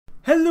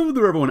Hello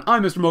there everyone,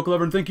 I'm Mr.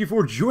 Mochalover and thank you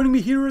for joining me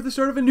here at the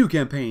start of a new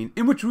campaign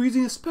in which we're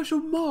using a special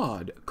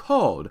mod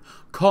called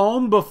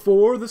Calm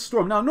Before the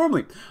Storm. Now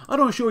normally, I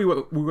don't show you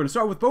what we're going to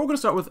start with, but we're going to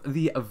start with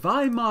the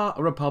Weimar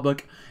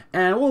Republic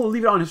and we'll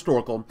leave it on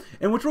historical,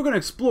 in which we're going to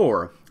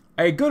explore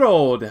a good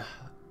old,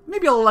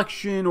 maybe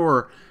election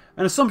or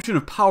an assumption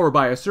of power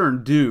by a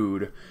certain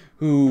dude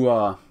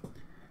who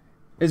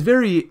is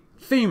very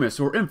famous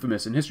or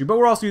infamous in history, but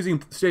we're also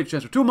using State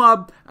Chancellor 2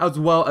 mod, as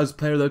well as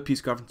player-led peace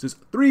conferences,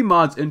 3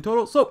 mods in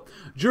total. So,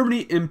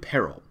 Germany in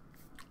peril.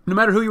 No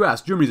matter who you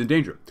ask, Germany's in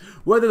danger.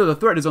 Whether the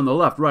threat is on the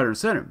left, right, or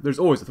center, there's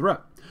always a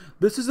threat.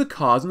 This is the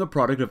cause and the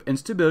product of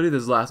instability that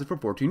has lasted for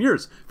 14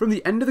 years, from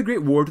the end of the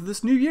Great War to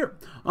this new year.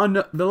 On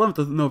the 11th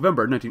of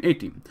November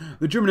 1918,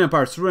 the German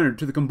Empire surrendered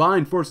to the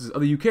combined forces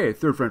of the UK,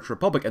 Third French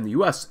Republic, and the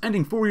US,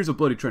 ending 4 years of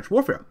bloody trench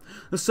warfare.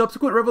 The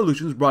subsequent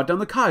revolutions brought down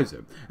the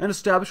Kaiser and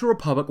established a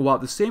republic, while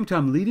at the same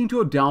time leading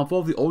to a downfall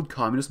of the old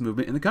communist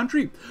movement in the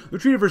country. The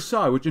Treaty of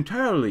Versailles, which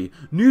entirely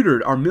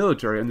neutered our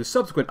military, and the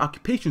subsequent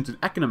occupations and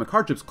economic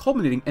hardships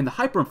culminating in the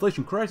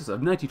hyperinflation crisis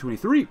of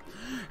 1923,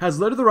 has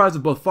led to the rise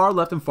of both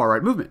far-left and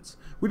far-right movements.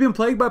 We've been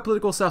plagued by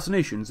political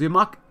assassinations, the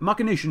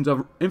machinations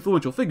of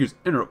influential figures,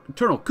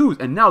 internal coups,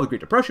 and now the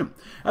Great Depression.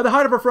 At the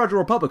height of our fragile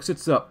republic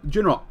sits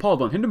General Paul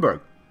von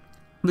Hindenburg.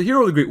 The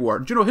hero of the Great War,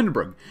 General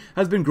Hindenburg,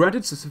 has been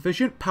granted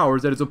sufficient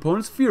powers that his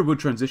opponents feared would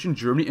transition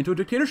Germany into a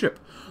dictatorship,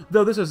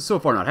 though this has so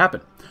far not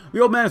happened. The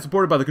old man is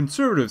supported by the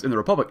conservatives in the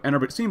Republic and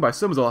are seen by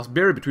some as a lost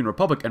barrier between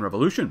Republic and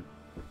Revolution.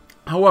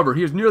 However,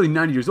 he is nearly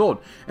 90 years old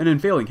and in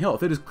failing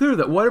health. It is clear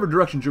that whatever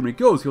direction Germany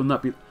goes, he will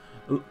not be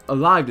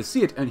alive to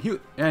see it,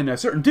 and a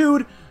certain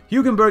dude,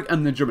 Hugenberg,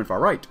 and the German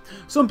far right.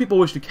 Some people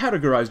wish to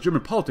categorize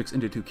German politics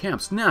into two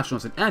camps,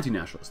 nationalists and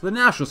anti-nationalists. The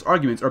nationalist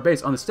arguments are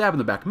based on the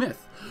stab-in-the-back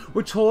myth,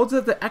 which holds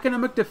that the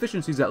economic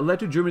deficiencies that led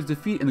to Germany's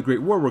defeat in the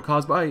Great War were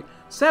caused by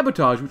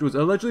sabotage, which was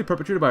allegedly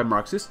perpetrated by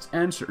Marxists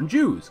and certain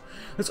Jews.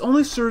 This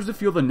only serves to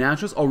fuel the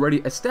nationalists' already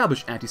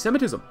established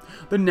anti-Semitism.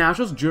 The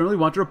nationalists generally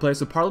want to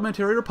replace a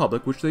parliamentary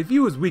republic, which they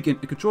view as weakened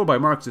and controlled by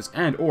Marxists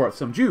and or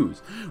some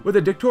Jews, with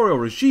a dictatorial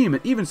regime,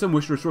 and even some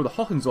wish to restore the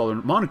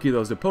Hohenzollern monarchy that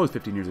was deposed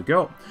 15 years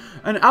ago.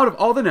 And out of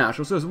all the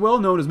nationalists, is well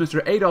known as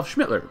Mr. Adolf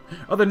Schmittler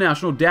of the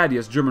National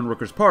Daddiest German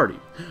Workers' Party.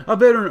 A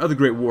veteran of the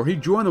Great War, he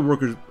joined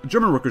the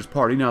German Workers'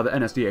 Party, now the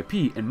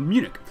NSDAP, in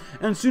Munich,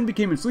 and soon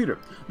became its leader.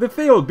 The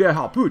failed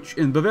Beerhaus Putsch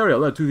in Bavaria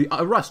led to the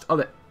arrest of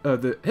the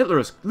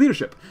Hitlerist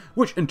leadership,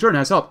 which in turn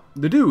has helped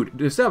the dude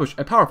to establish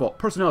a powerful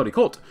personality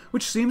cult,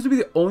 which seems to be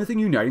the only thing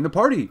uniting the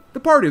party. The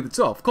party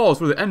itself calls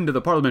for the end of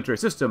the parliamentary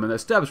system and the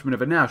establishment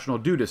of a national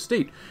dudist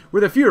state, where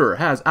the Führer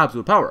has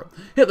absolute power.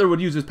 Hitler would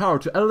use his power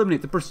to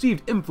eliminate the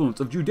perceived influence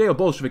of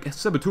Judeo-Bolshevik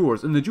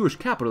saboteurs and the Jewish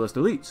capitalist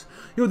elites.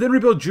 He would then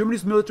rebuild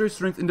Germany's military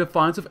strength in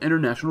defiance of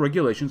international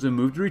regulations and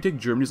move to retake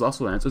Germany's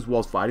lost lands, as well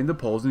as fighting the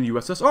Poles in the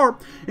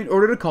USSR in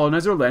order to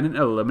colonize their land and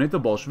eliminate the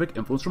Bolshevik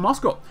influence from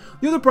Moscow.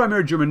 The other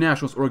primary German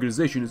nationalist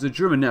organization is the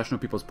German National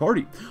People's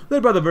Party,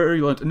 led by the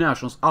virulent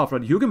nationalist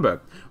Alfred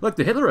Hugenberg. Like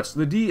the Hitlerists,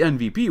 the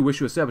DNVP wish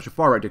to establish a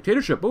far-right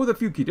dictatorship, but with a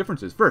few key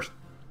differences. First,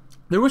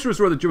 they wish to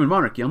restore the German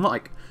monarchy,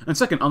 and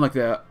second, unlike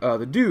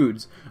the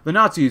dudes, the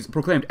Nazis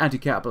proclaimed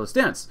anti-capitalist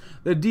stance.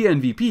 The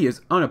DNVP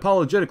is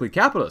unapologetically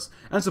capitalist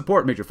and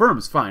support major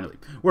firms, finally.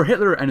 Where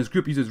Hitler and his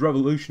group uses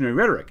revolutionary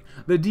rhetoric,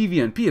 the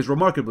DVNP is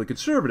remarkably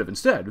conservative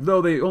instead.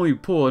 Though they only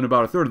pull in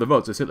about a third of the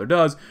votes as Hitler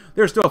does,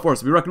 they're still a force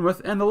to be reckoned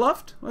with, and the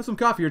left, well, some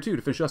coffee or two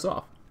to finish us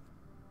off.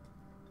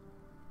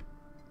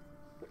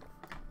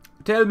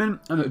 Thälmann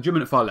and the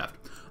German far left.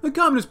 The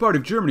Communist Party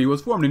of Germany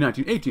was formed in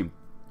 1918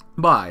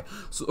 by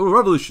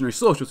revolutionary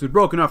socialists who had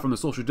broken off from the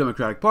Social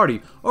Democratic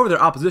Party over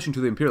their opposition to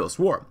the imperialist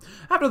war.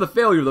 After the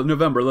failure of the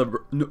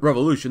November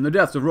Revolution, the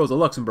deaths of Rosa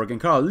Luxemburg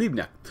and Karl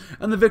Liebknecht,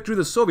 and the victory of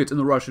the Soviets in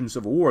the Russian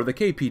Civil War, the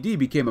KPD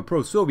became a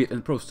pro-Soviet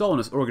and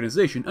pro-Stalinist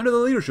organization under the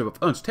leadership of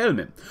Ernst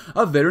Thälmann,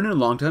 a veteran and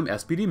longtime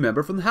SPD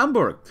member from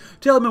Hamburg.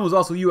 Thälmann was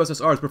also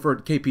USSR's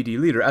preferred KPD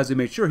leader, as they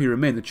made sure he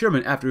remained the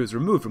chairman after he was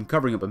removed from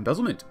covering up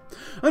embezzlement.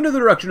 Under the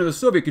direction of the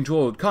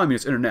Soviet-controlled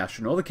Communist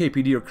International, the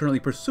KPD are currently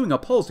pursuing a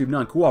policy of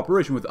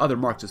non-cooperation with other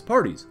Marxist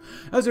parties,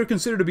 as they are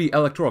considered to be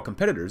electoral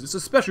competitors. This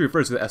especially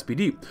refers to the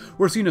SPD,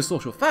 who are seen as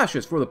social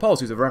fascists for the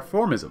policies of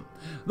reformism.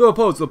 Though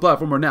opposed to the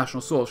platform of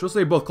National Socialists,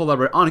 they both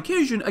collaborate on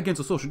occasion against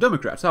the Social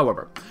Democrats.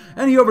 However,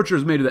 any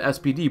overtures made to the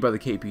SPD by the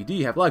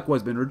KPD have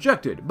likewise been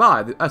rejected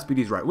by the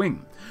SPD's right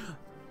wing.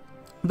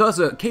 Thus,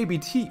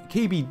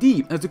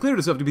 KBD has declared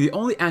itself to be the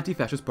only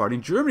anti-fascist party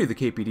in Germany. The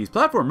KPD's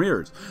platform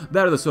mirrors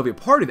that of the Soviet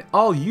Party, the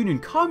All-Union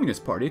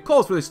Communist Party. It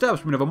calls for the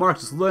establishment of a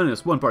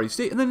Marxist-Leninist one-party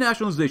state and the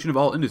nationalization of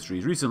all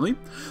industries. Recently,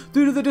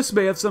 due to the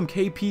dismay of some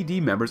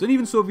KPD members and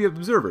even Soviet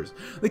observers,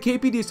 the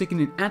KPD has taken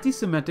an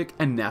anti-Semitic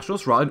and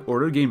nationalist route in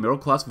order to gain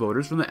middle-class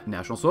voters from the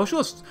National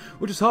Socialists,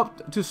 which has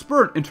helped to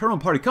spur an internal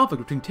party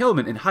conflict between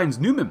Thälmann and Heinz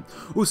Neumann,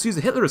 who sees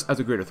the Hitlerists as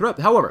a greater threat.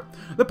 However,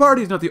 the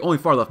party is not the only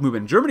far-left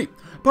movement in Germany.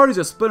 Parties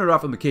have splintered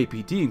off from from the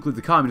KPT include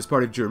the Communist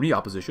Party of Germany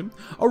opposition,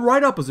 a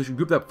right opposition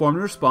group that formed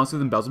in response to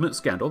the embezzlement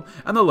scandal,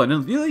 and the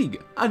Lenin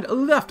League, and a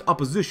left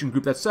opposition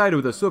group that sided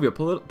with the Soviet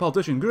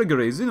politician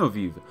Grigory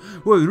Zinoviev,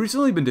 who had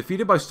recently been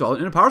defeated by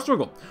Stalin in a power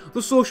struggle.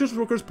 The Socialist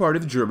Workers' Party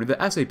of Germany, the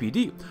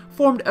SAPD,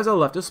 formed as a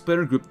leftist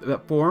splinter group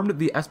that formed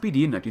the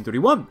SPD in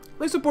 1931.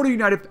 They support a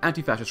united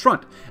anti-fascist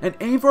front and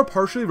aim for a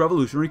partially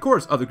revolutionary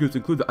course. Other groups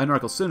include the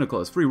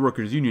Anarcho-Syndicalist Free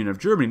Workers Union of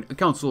Germany, a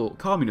Council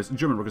Communist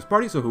German Workers'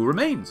 Party, so who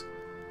remains?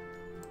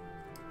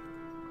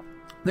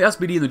 The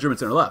SPD and the German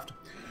center-left.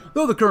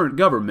 Though the current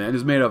government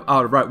is made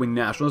out of right-wing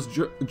nationalists,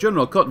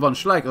 General Kurt von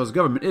Schleicher's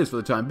government is, for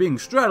the time being,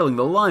 straddling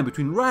the line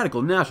between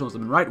radical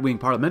nationalism and right-wing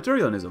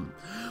parliamentarianism.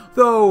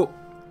 Though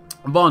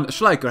von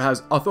Schleicher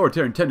has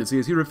authoritarian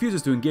tendencies, he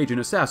refuses to engage in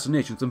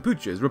assassinations and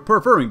putches,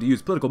 preferring to use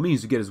political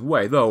means to get his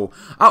way. Though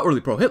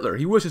outwardly pro-Hitler,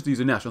 he wishes to use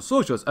a National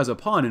Socialist as a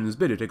pawn in his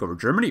bid to take over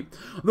Germany.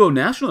 Though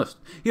nationalist,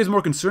 he is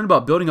more concerned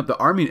about building up the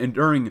army and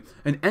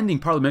ending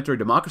parliamentary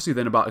democracy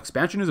than about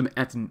expansionism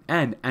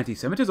and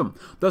anti-Semitism,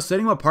 thus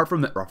setting him apart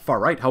from the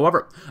far right.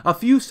 However, a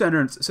few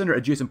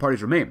center-adjacent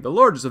parties remain. The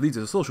largest of these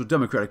is the Social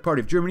Democratic Party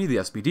of Germany, the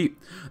SPD.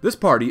 This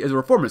party is a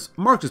reformist,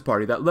 Marxist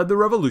party that led the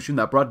revolution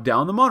that brought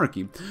down the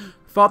monarchy,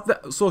 fought the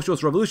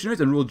socialist revolutionaries,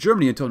 and ruled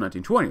Germany until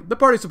 1920. The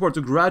party supports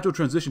a gradual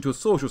transition to a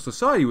socialist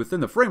society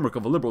within the framework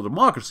of a liberal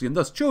democracy, and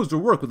thus chose to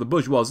work with the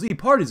bourgeoisie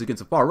parties against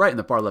the far right and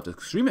the far left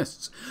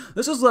extremists.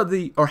 This has had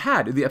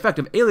the effect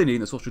of alienating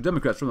the Social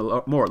Democrats from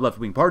the more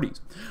left-wing parties.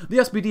 The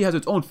SPD has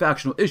its own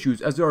factional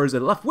issues, as there is a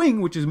left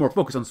wing which is more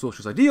focused on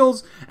socialist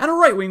ideals, and a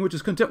right wing which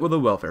is content with a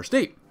welfare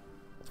state.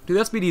 To the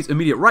SPD's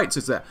immediate right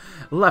sits the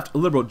left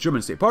liberal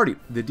German State Party,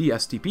 the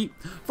DSTP.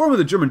 Formed with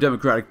the German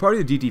Democratic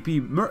Party, the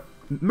DTP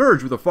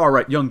merged with the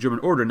far-right Young German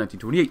Order in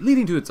 1928,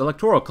 leading to its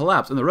electoral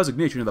collapse and the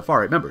resignation of the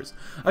far-right members.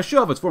 A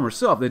shell of its former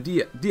self, the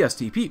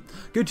DSTP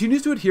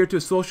continues to adhere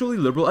to socially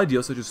liberal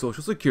ideals such as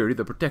social security,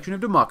 the protection of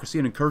democracy,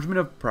 and encouragement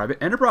of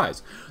private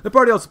enterprise. The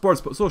party also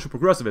supports social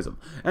progressivism,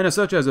 and as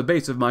such has a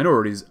base of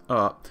minorities,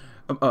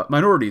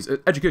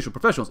 educational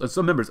professionals, and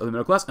some members of the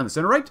middle class and the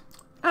center-right.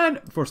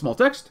 And, for small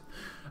text,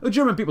 the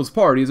German People's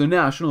Party is a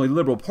nationally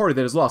liberal party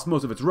that has lost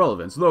most of its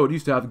relevance. Though it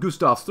used to have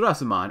Gustav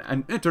Stresemann,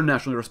 an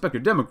internationally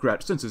respected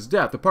Democrat. Since his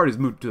death, the party has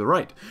moved to the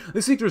right.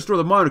 They seek to restore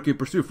the monarchy and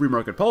pursue free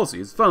market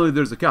policies. Finally,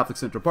 there's the Catholic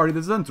Central Party,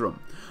 the Zentrum.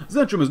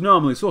 Zentrum is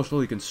nominally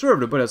socially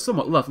conservative, but has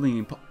somewhat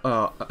left-leaning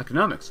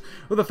economics.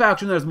 With a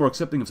faction that is more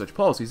accepting of such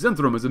policies,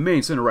 Zentrum is the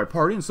main center-right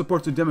party and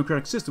supports the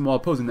democratic system while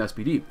opposing the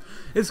SPD.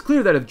 It's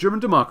clear that if German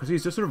democracy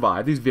is to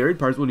survive, these varied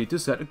parties will need to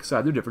set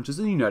aside their differences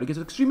and unite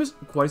against extremists.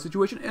 Quite a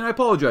situation, and I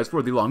apologize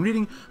for the long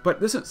reading,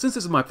 but since this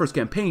is my first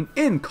campaign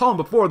in Calm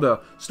Before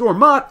the Storm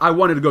mod, I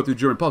wanted to go through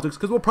German politics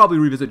because we'll probably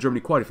revisit Germany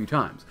quite a few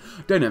times.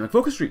 Dynamic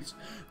focus trees.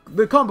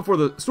 The Calm Before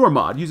the Storm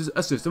mod uses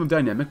a system of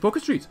dynamic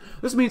focus trees.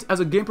 This means as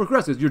a game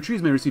progresses, your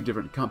trees may receive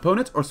different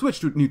components or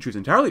switch to new trees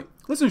entirely.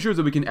 This ensures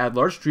that we can add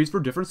large trees for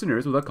different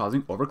scenarios without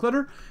causing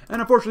overclutter,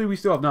 and unfortunately we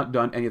still have not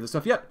done any of this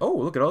stuff yet. Oh,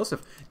 look at all this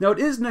stuff. Now it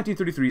is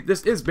 1933,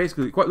 this is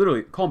basically, quite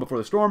literally, Calm Before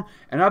the Storm,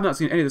 and I've not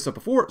seen any of this stuff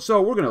before,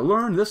 so we're going to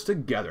learn this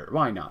together.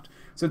 Why not?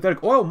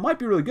 Synthetic oil might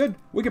be really good.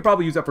 We could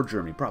probably use that for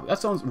Germany. Probably. That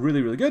sounds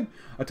really, really good.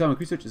 Atomic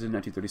research is in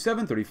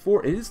 1937,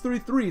 34. It is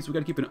 33, so we got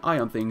to keep an eye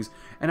on things.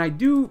 And I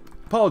do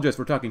apologize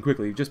for talking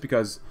quickly, just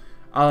because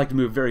I like to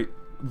move very,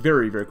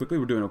 very, very quickly.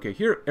 We're doing okay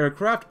here.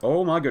 Aircraft.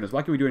 Oh my goodness.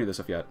 Why can't we do any of this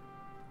stuff yet?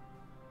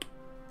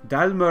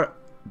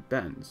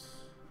 Daimler-Benz.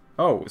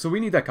 Oh, so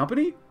we need that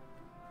company?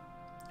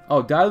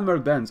 Oh,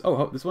 Daimler-Benz.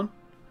 Oh, this one?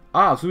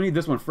 Ah, so we need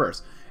this one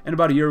first. In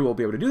about a year, we'll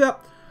be able to do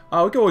that.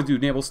 We can always do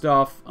naval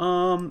stuff.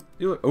 Oh,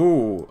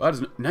 that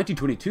is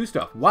 1922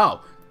 stuff.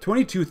 Wow.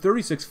 22,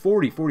 36,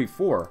 40,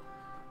 44.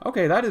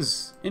 Okay, that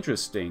is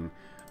interesting.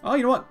 Oh,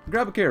 you know what?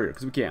 Grab a carrier,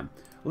 because we can.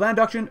 Land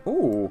auction.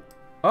 Oh,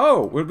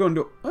 we're going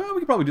to... we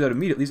can probably do that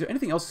immediately. Is there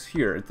anything else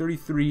here? In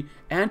 33,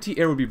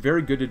 anti-air would be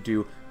very good to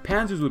do.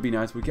 Panzers would be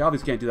nice. We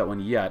obviously can't do that one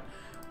yet.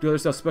 Do other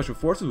stuff. Special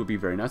forces would be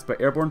very nice. But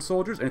airborne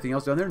soldiers. Anything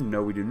else down there?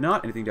 No, we do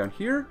not. Anything down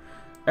here?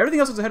 Everything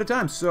else is ahead of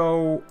time,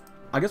 so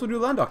I guess we'll do a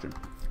land auction.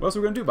 What else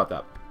are we going to do about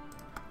that?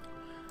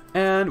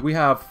 And we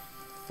have,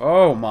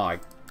 oh my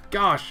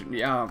gosh,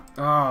 yeah,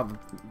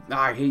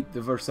 I hate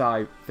the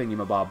Versailles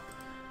thingy-mabob.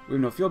 We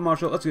have no field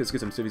marshal. Let's get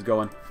some cities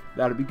going.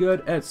 That'd be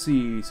good. Let's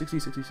see, 60,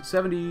 60,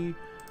 70.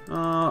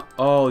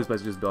 All these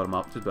places, just build them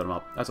up. Just build them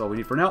up. That's all we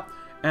need for now.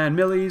 And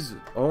millies.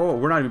 Oh,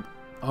 we're not even,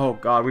 oh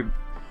god,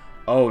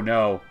 oh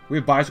no. We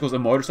have bicycles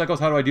and motorcycles.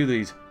 How do I do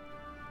these?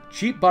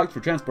 Cheap bikes for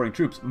transporting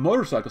troops.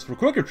 Motorcycles for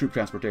quicker troop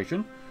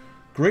transportation.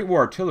 Great War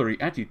artillery,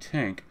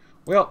 anti-tank.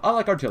 Well, I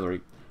like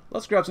artillery.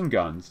 Let's grab some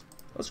guns.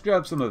 Let's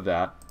grab some of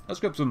that. Let's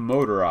grab some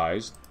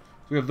motorized.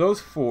 So we have those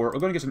four. We're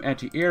going to get some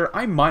anti-air.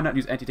 I might not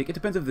use anti-tank. It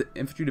depends if the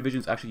infantry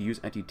divisions actually use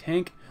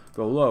anti-tank.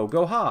 Go low,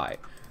 go high.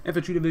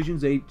 Infantry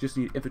divisions, they just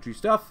need infantry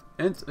stuff.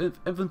 And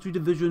infantry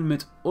division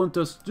mit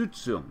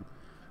Unterstützung.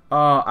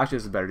 Actually,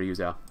 this is better to use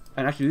now.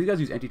 And actually, these guys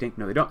use anti-tank.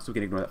 No, they don't, so we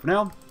can ignore that for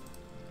now.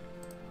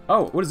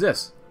 Oh, what is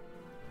this?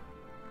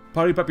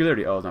 Party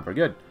popularity. Oh, it's not very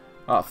good.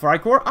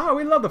 Freikorps? Oh,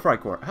 we love the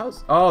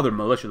Freikorps. Oh, they're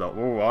militia, though.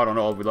 Oh, I don't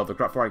know if we love the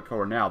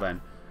Freikorps now, then.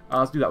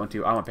 Let's do that one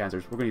too. I want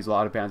panzers. We're going to use a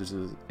lot of panzers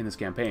in this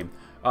campaign.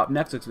 Up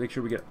next, let's make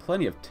sure we get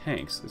plenty of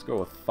tanks. Let's go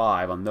with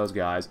 5 on those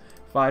guys.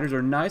 Fighters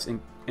are nice,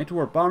 and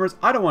anti-war bombers.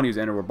 I don't want to use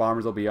anti-war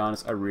bombers, I'll be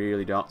honest. I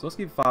really don't. So let's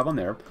keep 5 on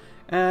there.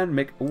 And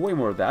make way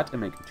more of that, and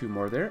make 2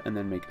 more there, and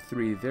then make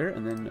 3 there,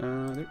 and then,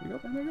 there we go.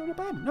 There we go. Not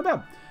bad. Not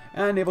bad.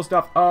 And naval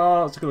stuff.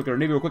 Let's take a look at our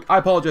navy real quick. I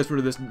apologize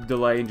for this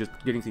delay in just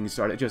getting things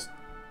started.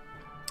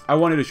 I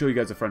wanted to show you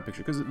guys the front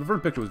picture, because the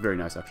front picture was very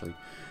nice, actually.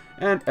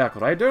 And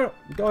Rider,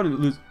 go ahead and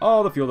lose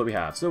all the fuel that we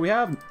have. So we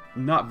have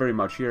not very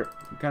much here.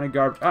 Kind of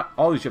garbage.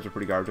 All these ships are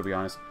pretty garbage, to be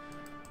honest.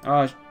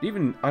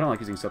 Even, I don't like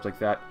using stuff like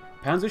that.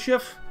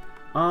 Panzerschiff?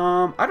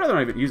 I'd rather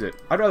not even use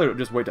it. I'd rather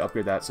just wait to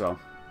upgrade that, so.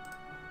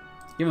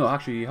 Even though,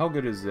 actually, how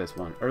good is this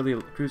one? Early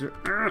cruiser?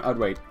 I'd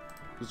wait.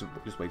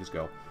 Just wait, just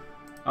go.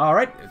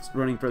 Alright, it's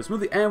running pretty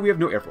smoothly, and we have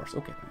no Air Force.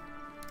 Okay.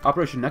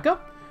 Operation NECA?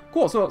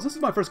 Cool, so this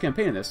is my first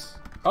campaign in this.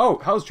 Oh,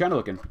 how's China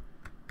looking?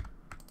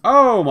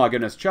 Oh my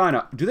goodness,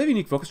 China. Do they have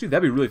unique focus tree?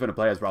 That'd be really fun to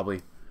play as,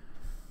 probably.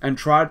 And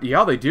try,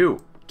 yeah, they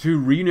do. To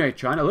reunite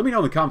China. Let me know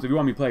in the comments if you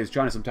want me to play as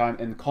China sometime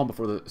in the Calm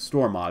Before the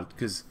Storm mod,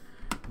 because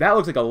that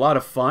looks like a lot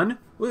of fun.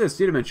 Look at the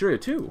state of Manchuria,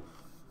 too.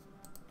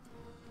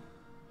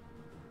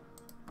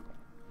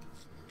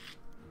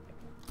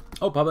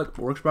 Oh, public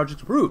works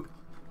projects approved.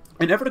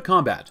 In an effort to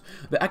combat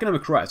the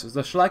economic crisis,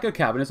 the Schleicher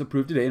cabinet has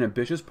approved today an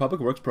ambitious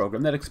public works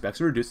program that expects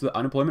to reduce the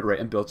unemployment rate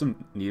and build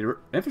some needed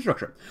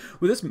infrastructure.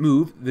 With this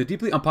move, the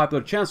deeply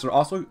unpopular chancellor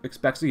also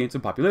expects to gain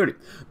some popularity,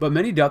 but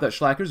many doubt that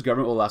Schleicher's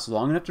government will last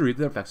long enough to reap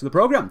the effects of the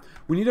program.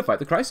 We need to fight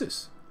the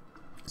crisis.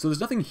 So there's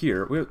nothing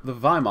here. We're the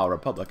Weimar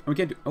Republic, and we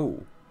can't do...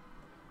 Oh.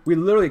 We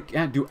literally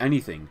can't do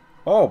anything.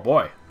 Oh,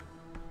 boy.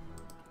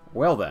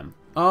 Well, then.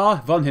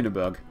 Von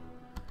Hindenburg.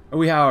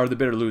 We are the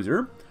bitter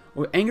loser.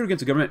 Well, anger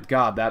against the government,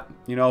 God, that,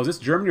 you know, is this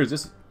Germany or is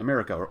this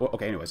America?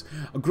 Okay, anyways.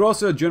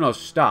 Grosse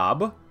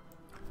Generalstab.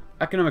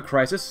 Economic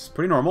crisis,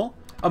 pretty normal.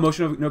 A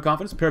motion of no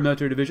confidence,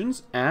 paramilitary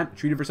divisions, and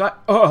Treaty of Versailles.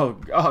 Oh,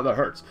 God, that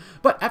hurts.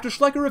 But after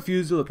Schleicher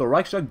refused to let the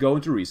Reichstag go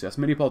into recess,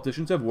 many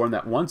politicians have warned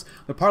that once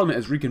the parliament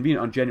is reconvened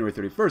on January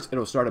 31st, it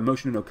will start a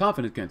motion of no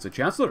confidence against the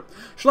chancellor.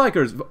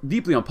 Schleicher is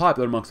deeply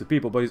unpopular amongst the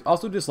people, but he's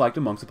also disliked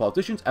amongst the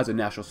politicians, as a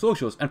National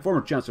Socialist and former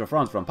Chancellor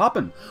Franz von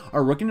Papen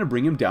are working to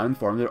bring him down and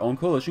form their own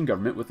coalition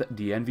government with the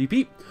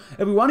DNVP.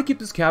 If we want to keep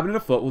this cabinet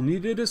afloat, we'll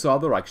need to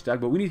dissolve the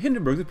Reichstag, but we need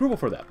Hindenburg's approval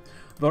for that.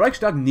 The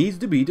Reichstag needs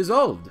to be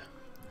dissolved.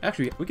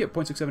 Actually, we get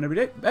 0.67 every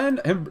day, and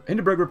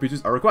Hindenburg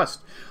refuses our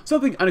request.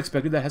 Something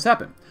unexpected that has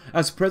happened,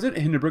 as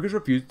President Hindenburg has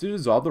refused to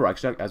dissolve the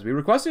Reichstag as we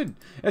requested.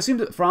 It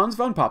seems that Franz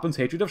von Papen's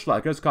hatred of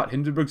Schleicher has caught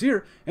Hindenburg's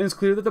ear, and it's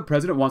clear that the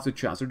President wants the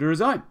Chancellor to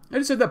resign. It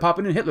is said that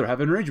Papen and Hitler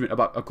have an arrangement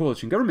about a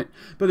coalition government,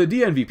 but the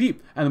DNVP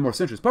and the more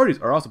centrist parties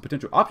are also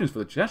potential options for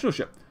the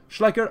Chancellorship.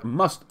 Schleicher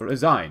must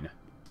resign.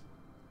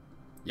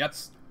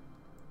 Yes.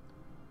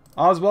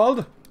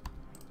 Oswald.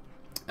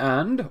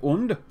 And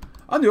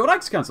a new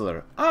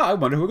Reichskanzler. I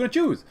wonder who we're going to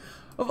choose.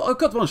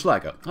 Kurt von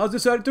Schleicher has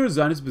decided to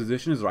resign his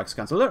position as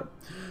Reichskanzler.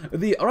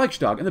 The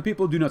Reichstag and the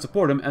people do not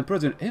support him, and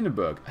President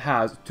Hindenburg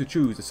has to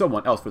choose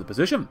someone else for the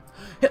position.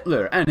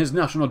 Hitler and his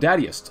national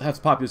daddyists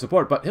have popular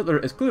support, but Hitler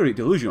is clearly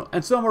delusional,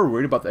 and some are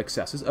worried about the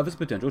excesses of his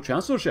potential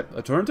chancellorship.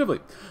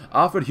 Alternatively,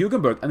 Alfred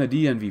Hugenberg and the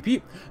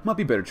DNVP might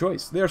be a better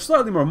choice. They are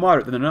slightly more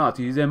moderate than the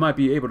Nazis and might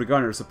be able to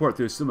garner support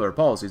through similar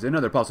policies.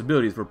 Another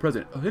possibility is for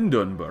President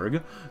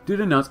Hindenburg to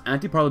denounce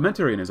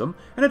anti-parliamentarianism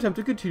and attempt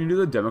to continue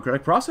the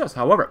democratic process.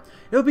 However,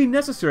 it will be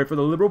necessary for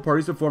the liberal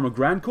parties to form a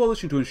grand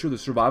coalition to ensure the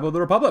survival of the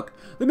republic.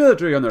 The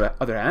military, on the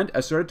other hand,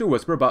 has started to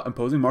whisper about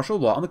imposing martial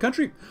law on the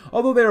country.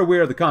 Although they are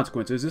aware of the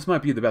consequences, this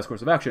might be the best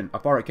course of action. A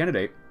far-right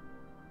candidate.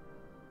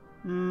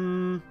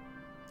 A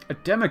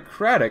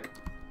Democratic.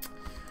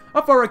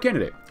 A far-right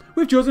candidate.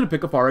 We've chosen to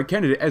pick a far-right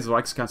candidate as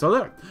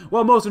Reichskanzler.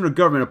 While most in our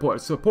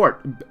government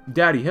support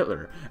Daddy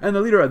Hitler and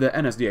the leader of the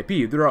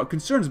NSDAP, there are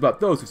concerns about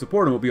those who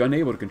support him will be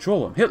unable to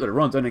control him. Hitler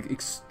runs on an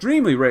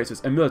extremely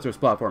racist and militarist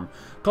platform,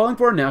 calling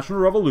for a national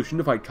revolution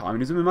to fight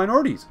communism and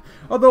minorities.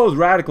 Although his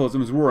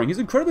radicalism is worrying, he's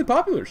incredibly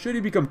popular. Should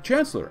he become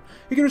chancellor,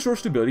 he can restore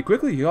stability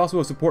quickly. He also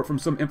has support from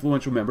some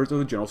influential members of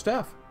the general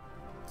staff.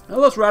 A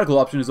less radical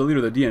option is the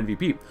leader of the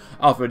DNVP,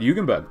 Alfred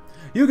Hugenberg.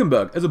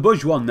 Hugenberg is a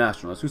bourgeois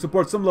nationalist who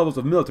supports some levels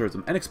of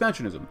militarism and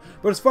expansionism,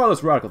 but is far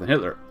less radical than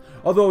Hitler.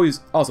 Although he's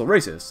also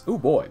racist, oh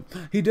boy,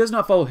 he does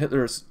not follow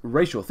Hitler's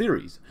racial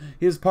theories.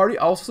 His party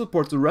also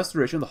supports the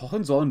restoration of the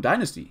Hohenzollern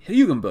dynasty.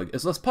 Hugenberg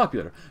is less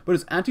popular, but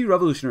his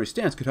anti-revolutionary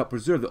stance could help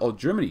preserve the old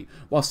Germany,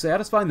 while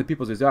satisfying the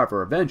people's desire for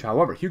revenge.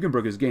 However,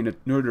 Hugenberg has gained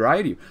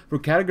notoriety for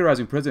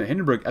categorizing President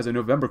Hindenburg as a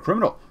November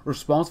criminal,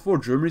 responsible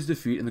for Germany's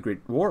defeat in the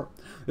Great War.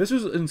 This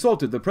has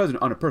insulted the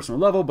president on a personal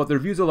level, but their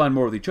views align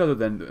more with each other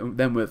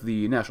than with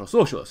the National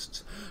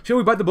Socialists. Shall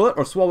we bite the bullet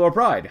or swallow our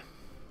pride?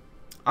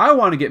 I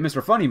want to get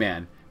Mr. Funny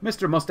Man.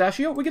 Mr.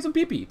 Mustachio, we get some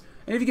pee-pee.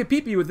 And if you get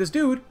pee-pee with this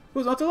dude,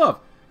 who's not to love?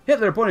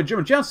 Hitler appointed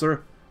German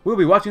Chancellor. We'll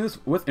be watching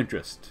this with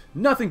interest.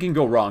 Nothing can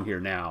go wrong here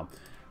now.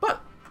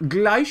 But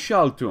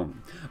Gleichschaltung.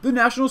 The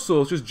National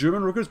Socialist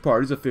German Workers'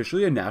 Party is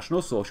officially a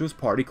National Socialist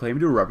Party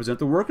claiming to represent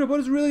the worker, but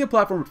is really a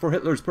platform for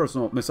Hitler's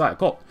personal messiah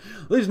cult.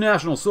 These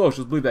National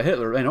Socialists believe that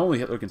Hitler, and only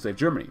Hitler, can save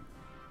Germany.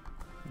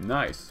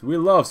 Nice. We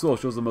love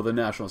socialism of the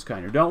nationalist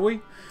kind here, don't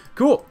we?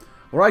 Cool.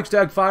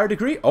 Reichstag fire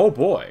decree? Oh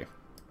boy.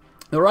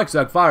 The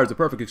Reichstag fire is the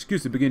perfect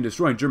excuse to begin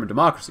destroying German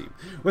democracy.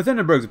 With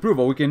Hindenburg's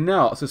approval, we can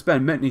now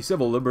suspend many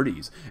civil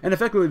liberties and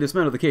effectively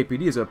dismantle the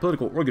KPD as a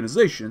political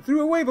organization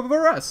through a wave of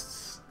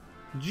arrests.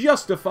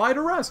 Justified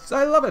arrests.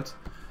 I love it.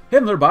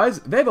 Himmler buys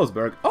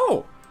Wewelsburg.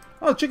 Oh,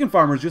 the chicken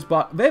farmers just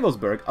bought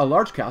Wewelsburg, a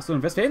large castle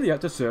in Westphalia,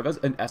 to serve as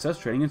an SS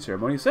training and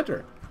ceremony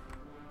center.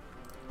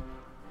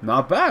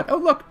 Not bad. Oh,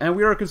 look, and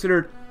we are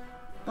considered...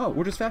 Oh,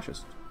 we're just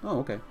fascist. Oh,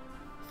 okay.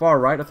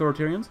 Far-right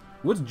authoritarians.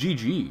 What's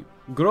GG?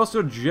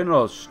 Grosser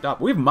Generalstab.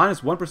 We have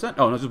minus 1%?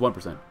 Oh, no, it's just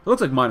 1%. It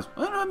looks like minus...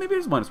 I don't know, maybe it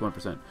is minus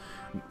 1%.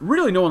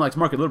 Really, no one likes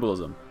market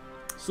liberalism.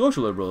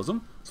 Social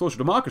liberalism. Social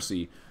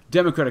democracy.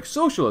 Democratic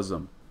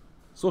socialism.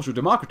 Social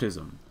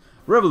democratism.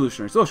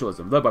 Revolutionary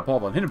socialism, led by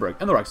Paul von Hindenburg,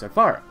 and the Reichstag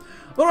fire.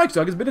 The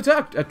Reichstag has been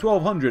attacked at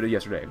 1200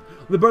 yesterday.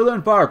 The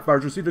Berlin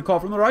firefighters received a call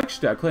from the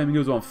Reichstag claiming it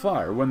was on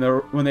fire. When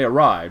they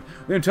arrived,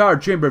 the entire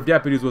chamber of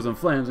deputies was in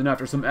flames, and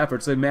after some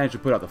efforts, they managed to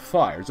put out the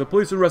fires. The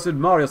police arrested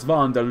Marius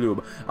van der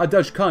Lubbe, a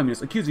Dutch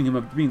communist, accusing him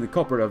of being the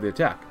culprit of the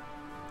attack.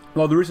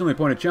 While the recently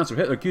appointed Chancellor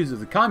Hitler accuses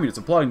the communists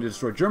of plotting to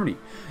destroy Germany,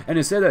 and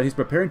has said that he's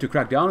preparing to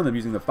crack down on them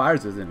using the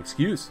fires as an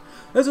excuse.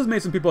 This has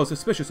made some people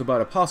suspicious about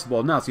a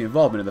possible Nazi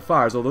involvement in the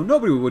fires, although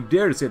nobody would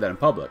dare to say that in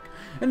public.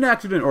 An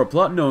accident or a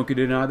plot, no one could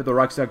deny that the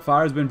Reichstag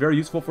fire has been very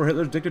useful for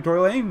Hitler's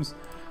dictatorial aims.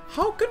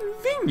 How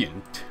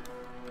convenient!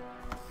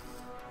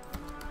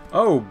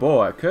 Oh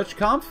boy,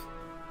 Kirchkampf?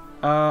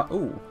 A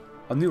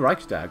new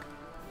Reichstag.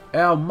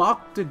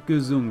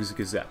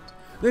 Ermächtigungsgesetz.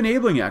 The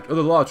Enabling Act, or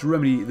the law to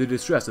remedy the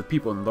distress of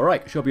people in the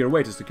Reich, shall be a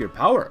way to secure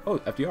power,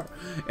 FDR,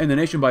 in the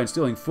nation by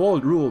instilling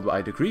full rule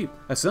by decree.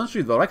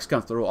 Essentially, the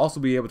Reichskanzler will also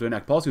be able to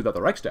enact policy without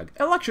the Reichstag.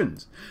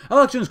 Elections!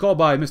 Elections called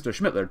by Mr.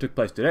 Schmittler took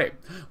place today.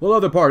 While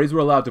other parties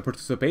were allowed to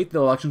participate, the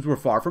elections were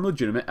far from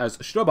legitimate as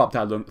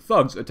Sturmabteilung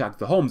thugs attacked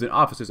the homes and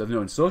offices of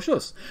known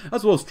socialists,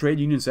 as well as trade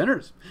union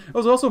centers. It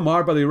was also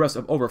marred by the arrest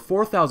of over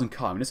 4,000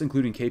 communists,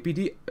 including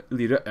KPD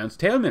leader Ernst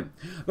Thälmann.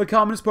 The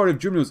Communist Party of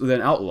Germany was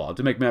then outlawed.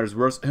 To make matters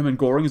worse, Hermann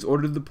Göring has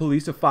ordered the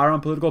police to fire on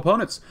political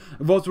opponents.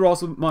 Votes were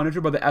also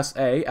monitored by the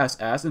SA,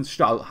 SS, and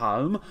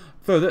Stahlhelm,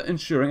 further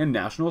ensuring a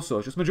national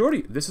socialist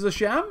majority. This is a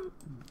sham?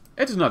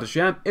 It is not a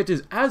sham. It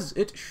is as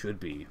it should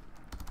be.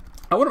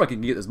 I wonder if I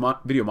can get this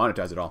video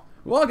monetized at all.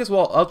 Well, I guess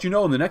I'll let you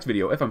know in the next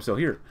video if I'm still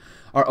here.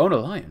 Our own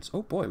alliance.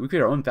 Oh boy, we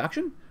create our own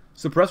faction?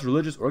 Suppress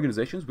religious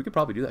organizations? We could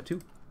probably do that too.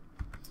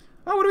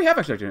 Oh, what do we have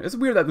actually? It's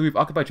weird that we've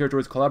occupied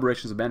territories,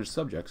 collaborations, and managed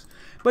subjects.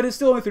 But it's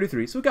still only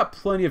 33, so we've got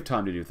plenty of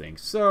time to do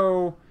things.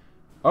 So...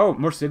 Oh,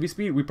 more civvy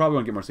speed? We probably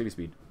want to get more civvy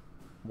speed.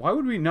 Why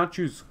would we not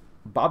choose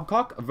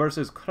Babcock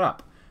versus Krapp?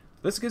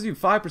 This gives you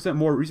 5%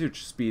 more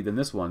research speed than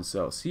this one,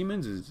 so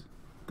Siemens is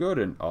good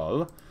and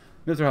all.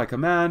 Military High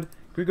Command.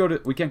 We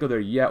can't go there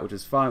yet, which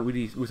is fine.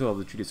 We still have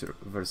the Treaty of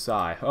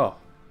Versailles. Oh.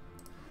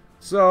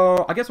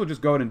 So, I guess we'll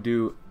just go ahead and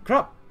do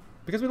Krapp,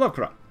 because we love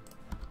Krapp.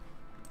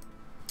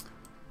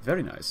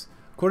 Very nice.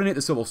 Coordinate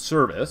the civil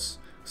service.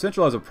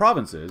 Centralize the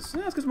provinces.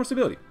 Yeah, let's get some more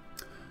stability.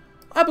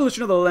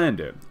 Abolition of the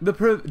Länder,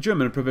 the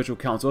German provincial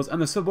councils,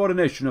 and the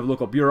subordination of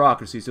local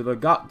bureaucracies to the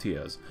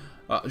Gauleiters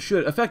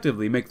should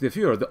effectively make the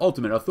Führer the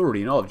ultimate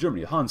authority in all of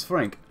Germany. Hans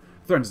Frank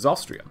threatens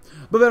Austria.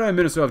 Bavarian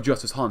Minister of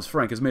Justice Hans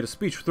Frank has made a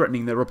speech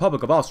threatening the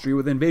Republic of Austria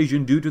with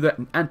invasion due to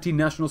the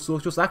anti-national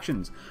socialist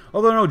actions.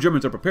 Although no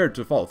Germans are prepared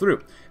to follow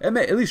through, it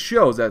at least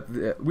shows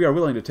that we are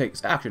willing to take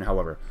action,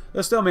 however.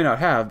 This still may not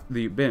have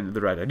been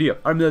the right idea.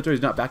 Our military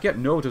is not back yet?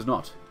 No, it is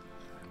not.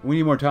 We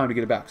need more time to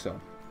get it back,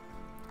 so.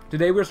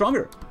 Today we are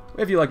stronger.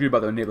 If you'd like to read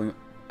about the enabling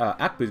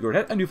act, please go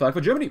ahead. A new flag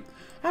for Germany.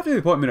 After the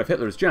appointment of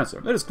Hitler as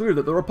Chancellor, it is clear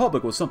that the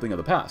Republic was something of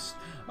the past.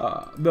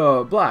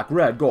 The black,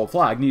 red, gold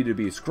flag needed to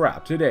be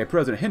scrapped. Today,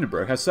 President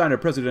Hindenburg has signed a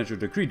presidential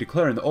decree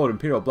declaring the old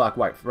imperial black,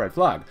 white, red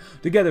flag,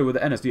 together with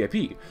the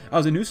NSDAP,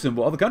 as a new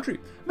symbol of the country.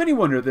 Many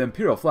wonder if the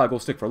imperial flag will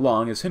stick for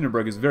long, as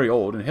Hindenburg is very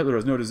old and Hitler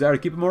has no desire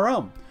to keep him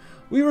around.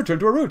 We return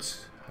to our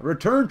roots.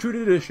 Return to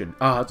tradition.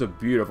 Ah, that's a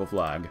beautiful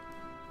flag.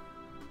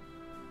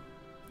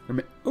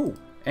 Ooh,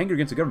 anger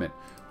against the government.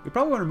 We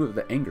probably want to remove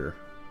the anger.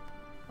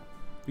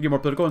 You get more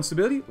political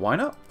instability? Why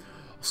not?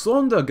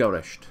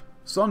 Sondergericht.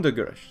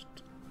 Sondergericht.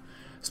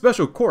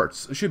 Special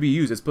courts should be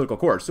used as political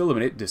courts to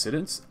eliminate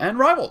dissidents and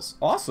rivals.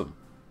 Awesome.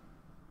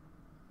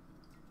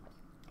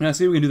 And I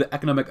see we can do the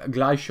economic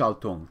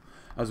Gleichschaltung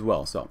as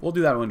well. So we'll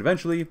do that one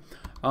eventually.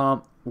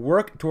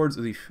 Work towards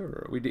the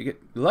Führer. We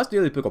get less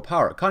daily political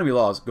power. Economy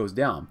laws goes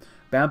down.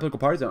 Ban political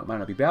parties. That might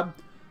not be bad.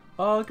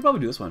 We could probably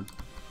do this one.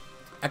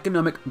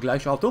 Economic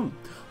Gleichschaltung.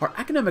 Our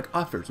economic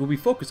efforts will be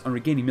focused on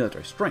regaining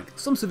military strength.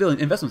 Some civilian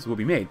investments will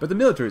be made, but the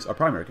military is our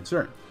primary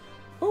concern.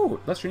 Oh,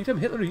 less training time.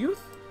 Hitler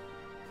Youth?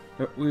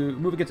 We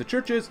move against the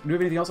churches. Do we have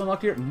anything else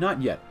unlocked here?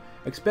 Not yet.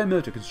 Expand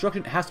military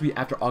construction. It has to be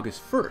after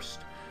August 1st.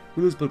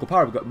 We lose political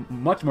power. We've got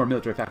much more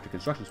military factory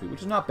construction speed,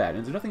 which is not bad.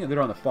 And there's nothing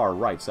there on the far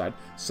right side.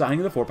 Signing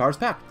of the Four Powers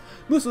Pact.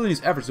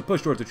 Mussolini's efforts to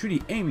push towards the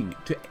treaty aiming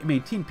to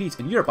maintain peace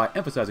in Europe by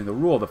emphasizing the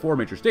rule of the four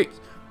major states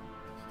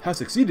has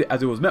succeeded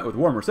as it was met with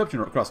warm reception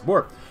across the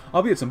board,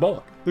 albeit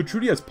symbolic. The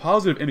treaty has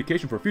positive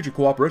indication for future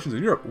cooperations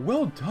in Europe.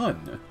 Well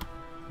done.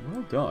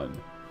 Well done.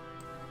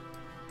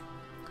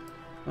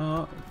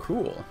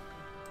 Cool.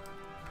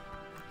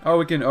 Oh,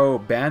 we can,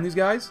 ban these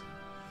guys?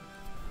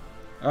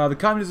 The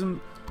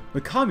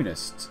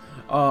communists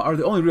are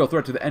the only real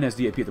threat to the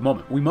NSDAP at the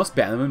moment. We must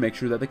ban them and make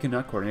sure that they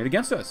cannot coordinate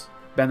against us.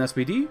 Ban the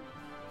SPD?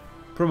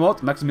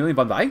 Promote Maximilian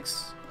von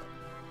Dijks?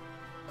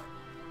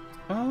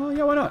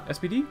 Yeah, why not?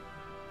 SPD?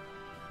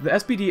 The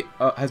SPD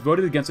has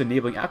voted against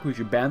enabling act. We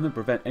should ban them and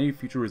prevent any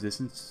future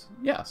resistance.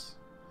 Yes.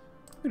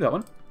 We do that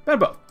one. Ban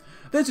both.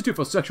 The Institute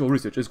for Sexual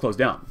Research is closed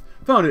down.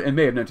 Founded in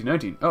May of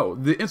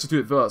 1919, the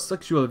Institute for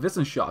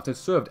Sexualwissenschaft has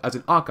served as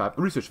an archive,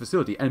 research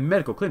facility, and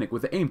medical clinic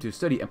with the aim to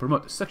study and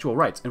promote sexual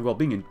rights and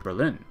well-being in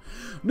Berlin.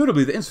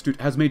 Notably, the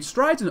Institute has made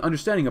strides in the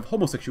understanding of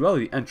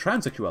homosexuality and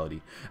transsexuality,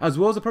 as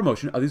well as the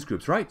promotion of these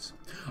groups' rights.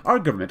 Our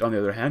government, on the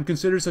other hand,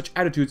 considers such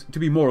attitudes to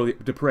be morally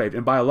depraved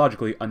and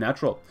biologically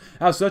unnatural.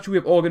 As such, we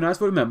have organized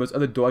for the members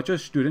of the Deutsche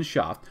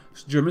Studentschaft,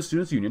 German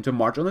Students' Union, to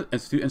march on the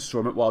Institute and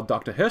storm it while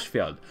Dr.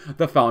 Hirschfeld,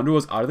 the founder,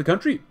 was out of the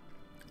country.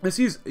 This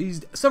sees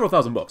several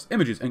thousand books,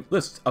 images, and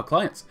lists of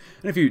clients.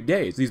 In a few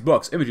days, these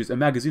books, images, and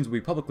magazines will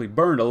be publicly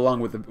burned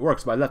along with the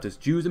works by leftists,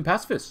 Jews, and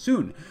pacifists.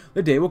 Soon,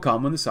 the day will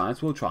come when the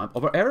science will triumph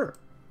over error.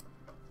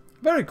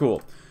 Very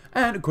cool.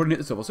 And coordinate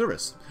the civil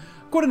service.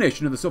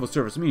 Coordination of the civil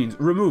service means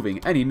removing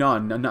any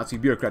non-Nazi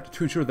bureaucrat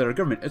to ensure that our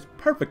government is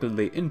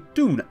perfectly in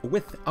tune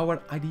with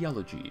our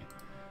ideology.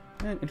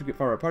 And integrate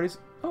far-right parties.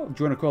 Oh,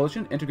 join a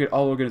coalition, integrate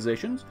all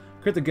organizations.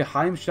 Create the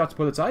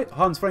Geheimstaatspolizei.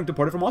 Hans Frank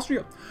deported from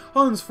Austria.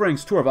 Hans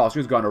Frank's tour of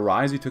Austria has gone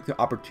awry as he took the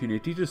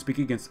opportunity to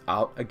speak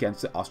out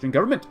against the Austrian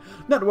government.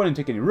 Not wanting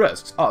to take any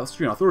risks,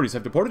 Austrian authorities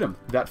have deported him.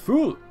 That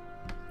fool.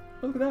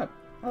 Oh, look at that.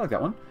 I like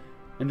that one.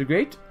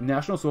 Integrate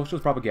National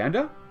Socialist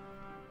Propaganda.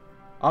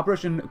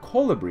 Operation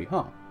Colibri,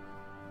 huh?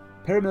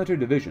 Paramilitary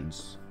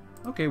divisions.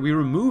 Okay, we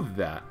removed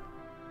that.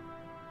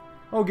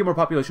 Oh, get more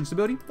population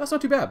stability? That's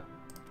not too bad.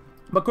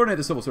 But coordinate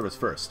the civil service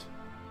first.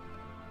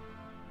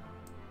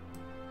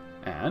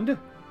 And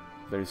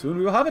very soon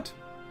we will have it.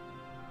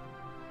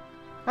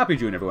 Happy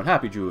June, everyone.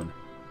 Happy June.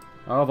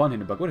 Oh, von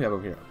Hindenburg. What do we have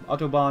over here?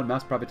 Autobahn,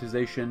 mass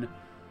privatization,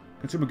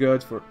 consumer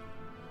goods for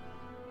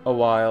a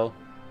while.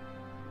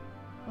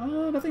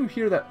 Nothing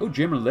here that... Oh,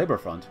 German Labor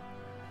Front.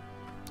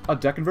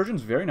 Deck conversion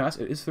is very nice.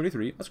 It is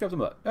 33. Let's grab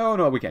some of that. Oh,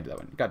 no, we can't do that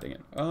one. God dang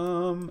it.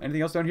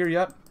 Anything else down here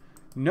yet?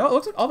 No, it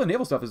looks like all the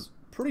naval stuff is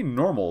pretty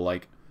normal.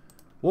 Like,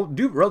 we'll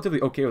do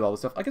relatively okay with all this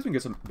stuff. I guess we can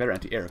get some better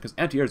anti-air, because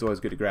anti-air is always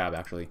good to grab,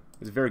 actually.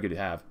 It's very good to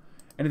have.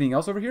 Anything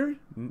else over here?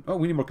 Oh,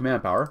 we need more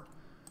command power.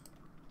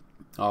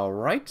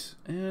 Alright.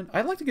 And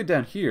I'd like to get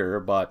down here,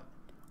 but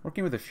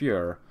working with the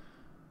Fuhrer.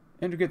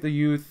 Integrate the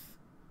youth.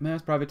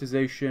 Mass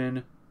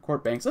privatization.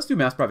 Court banks. Let's do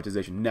mass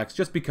privatization next,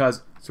 just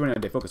because it's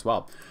 29-day focus.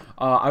 Wow.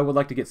 I would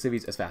like to get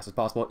civies as fast as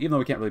possible, even though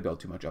we can't really build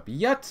too much up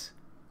yet.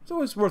 It's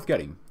always worth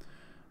getting.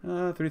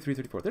 33,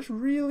 34. There's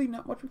really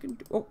not much we can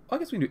do. Oh, I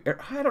guess we can do air.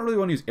 I don't really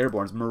want to use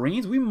airbornes.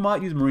 Marines, we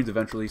might use Marines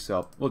eventually,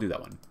 so we'll do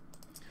that one.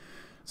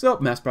 So,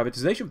 mass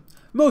privatization.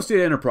 Most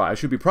state enterprise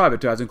should be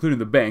privatized, including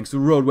the banks, the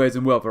roadways,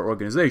 and welfare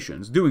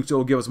organizations. Doing so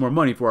will give us more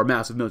money for our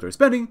massive military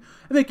spending,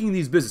 and making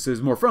these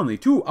businesses more friendly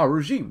to our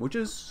regime, which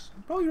is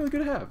probably really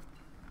good to have.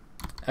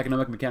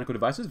 Economic mechanical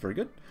devices, very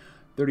good.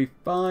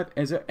 35.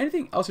 Is there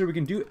anything else here we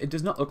can do? It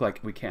does not look like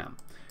we can.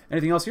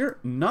 Anything else here?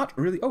 Not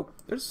really. Oh,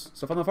 there's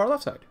stuff on the far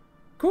left side.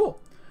 Cool.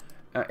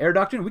 Air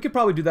doctrine, we could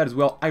probably do that as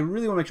well. I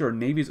really want to make sure our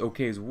Navy is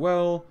okay as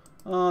well.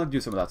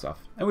 Do some of that stuff.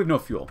 And we have no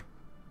fuel,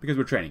 because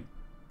we're training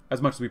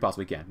as much as we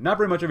possibly can. Not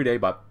very much every day,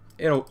 but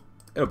it'll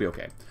be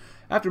okay.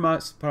 After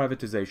mass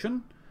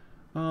privatization,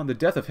 the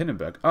death of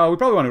Hindenburg. We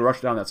probably want to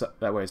rush down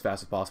that way as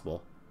fast as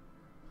possible.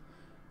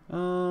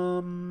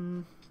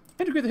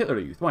 Integrate the Hitler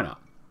Youth. Why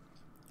not?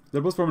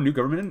 Liberals form a new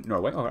government in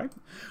Norway. Alright.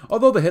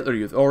 Although the Hitler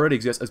Youth already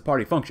exists as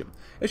party function,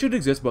 it should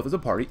exist both as a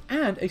party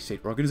and a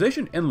state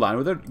organization in line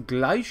with their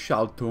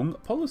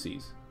Gleichschaltung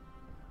policies.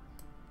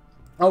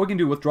 We can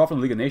do withdraw from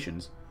the League of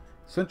Nations.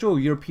 Central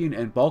European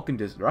and Balkan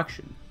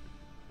direction.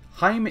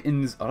 Heim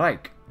ins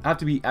Reich. Have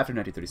to be after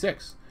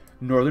 1936.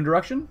 Northern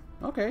direction?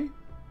 Okay.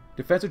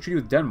 Defensive treaty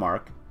with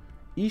Denmark.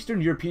 Eastern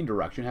European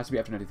direction has to be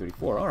after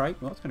 1934.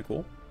 Alright, well, that's kind of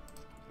cool.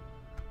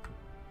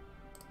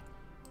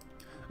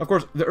 Of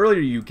course, the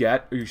earlier you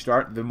get, or you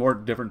start, the more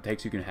different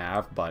takes you can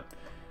have, but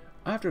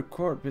after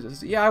court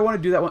business, yeah, I want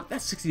to do that one.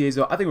 That's 60 days,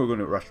 though. I think we're going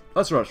to rush.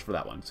 Let's rush for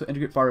that one. So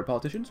integrate far-right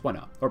politicians? Why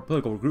not? Or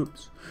political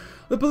groups.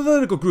 The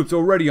political groups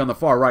already on the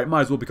far right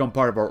might as well become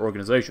part of our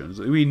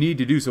organizations. We need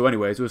to do so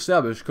anyway to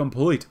establish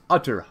complete,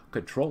 utter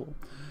control.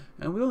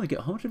 And we only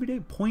get how much every day?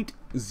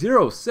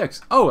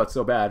 0.06. Oh, that's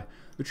so bad.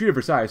 The Treaty of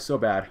Versailles is so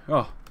bad.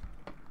 Oh,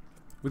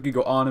 we could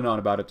go on and on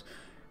about it.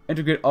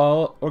 Integrate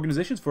all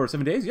organizations for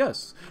 7 days?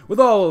 Yes. With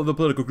all of the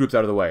political groups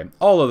out of the way,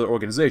 all other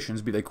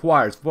organizations, be they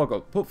choirs,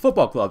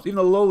 football clubs, even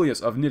the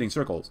lowliest of knitting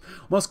circles,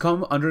 must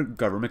come under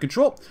government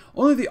control.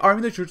 Only the army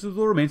and the churches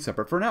will remain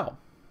separate for now.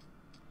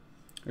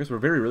 I guess we're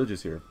very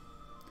religious here.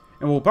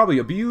 And we'll probably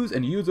abuse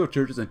and use those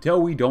churches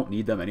until we don't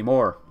need them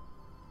anymore.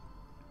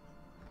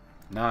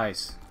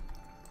 Nice.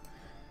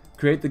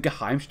 Create the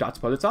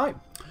Geheimstaatspolizei.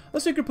 A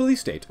secret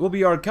police state will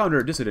be our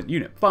counter-dissident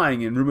unit,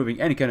 finding and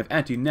removing any kind of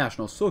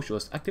anti-national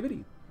socialist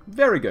activity.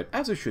 Very good,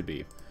 as it should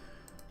be.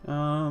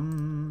 Yeah,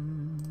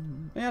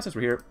 since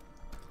we're here,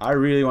 I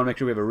really want to make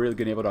sure we have a really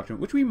good naval doctrine,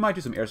 which we might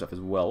do some air stuff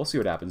as well. We'll see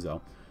what happens,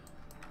 though.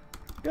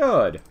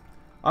 Good.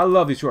 I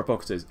love these short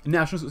focuses.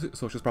 National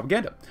Socialist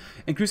propaganda.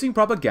 Increasing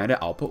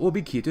propaganda output will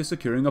be key to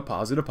securing a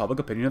positive public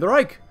opinion of the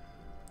Reich.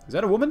 Is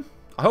that a woman?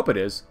 I hope it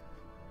is.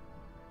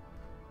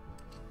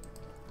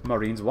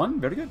 Marines 1,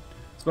 very good.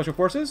 Special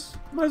Forces?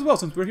 Might as well,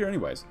 since we're here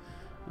anyways.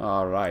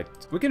 Alright.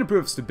 We can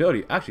improve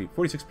stability. Actually,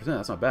 46%,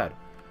 that's not bad.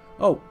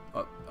 Oh,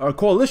 our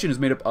coalition is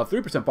made up of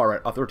 3%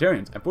 far-right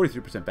authoritarians and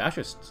 43%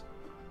 fascists.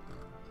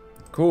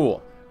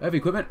 Cool. Heavy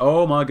equipment?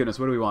 Oh my goodness,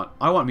 what do we want?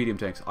 I want medium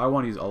tanks. I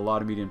want to use a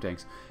lot of medium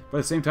tanks. But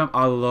at the same time,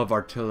 I love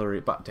artillery.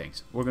 But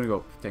tanks. We're going to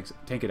go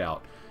tank it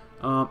out.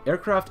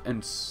 Aircraft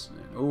and...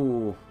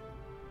 Oh.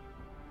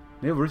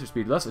 Naval research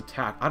speed. Less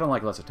attack. I don't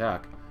like less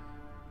attack.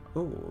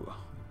 Oh.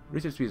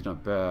 Research speed is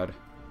not bad.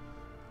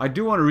 I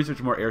do want to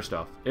research more air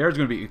stuff. Air is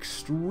going to be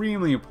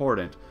extremely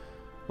important.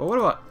 But what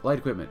about light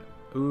equipment?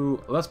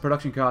 Ooh, less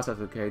production costs. That's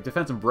okay.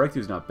 Defense and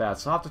breakthrough is not bad.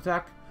 Soft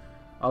attack?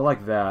 I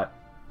like that.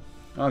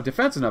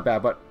 Defense is not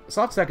bad, but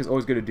soft attack is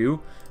always good to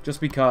do, just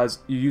because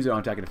you use it on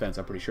attack and defense,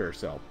 I'm pretty sure,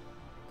 so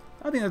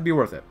I think that'd be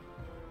worth it.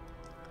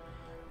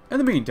 In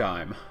the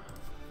meantime,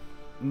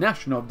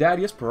 National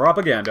Daddiest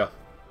Propaganda.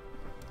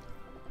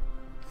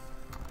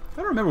 I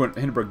don't remember when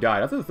Hindenburg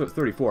died. I thought it was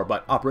 34,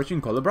 but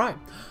Operation Colibri.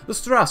 The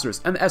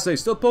Strassers and the SA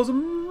still pose a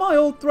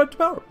mild threat to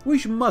power.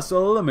 We must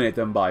eliminate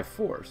them by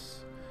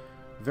force.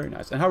 Very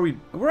nice. And how are we...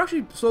 We're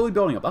actually slowly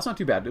building up. That's not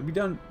too bad. It'll be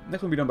done...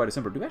 Next one will be done by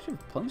December. Do we actually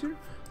have planes here?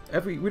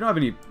 We don't have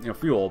any,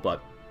 fuel,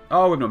 but...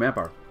 Oh, we have no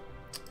manpower.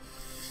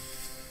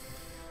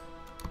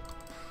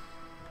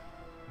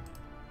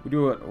 We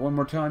do it one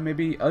more time,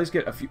 maybe? At least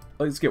get a few...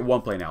 At least get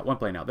one plane out. One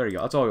plane out. There you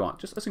go. That's all we want.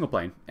 Just a single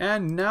plane.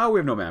 And now we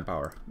have no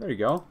manpower. There you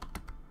go.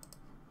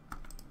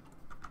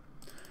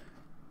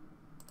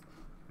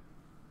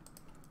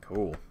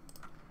 Cool.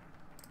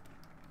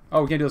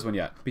 Oh, we can't do this one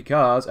yet.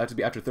 Because I have to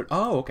be after 30...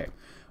 Oh, okay.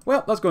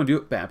 Well, let's go and do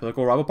it. Ban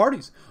political rival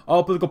parties.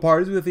 All political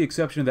parties, with the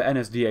exception of the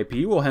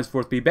NSDAP, will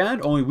henceforth be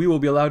banned. Only we will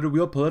be allowed to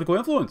wield political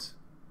influence.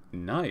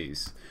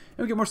 Nice.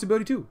 And we get more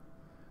stability, too.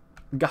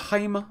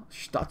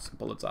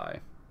 Geheimstaatspolizei.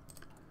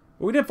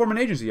 Well, we didn't form an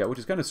agency yet, which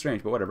is kind of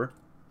strange, but whatever.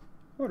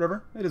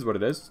 Whatever. It is what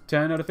it is.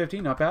 10 out of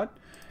 15, not bad.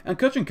 And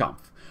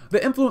Kirchenkampf.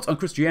 The influence on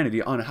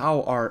Christianity on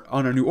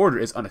our new order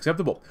is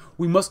unacceptable.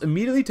 We must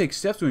immediately take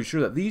steps to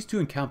ensure that these two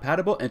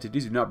incompatible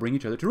entities do not bring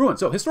each other to ruin.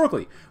 So,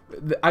 historically,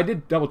 I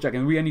did double check,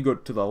 and we need to go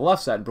to the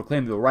left side and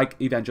proclaim the Reich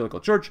Evangelical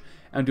Church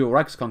and do a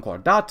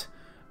Reichskonkordat,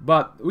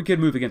 but we could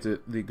move against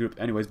the group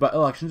anyways. But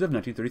elections of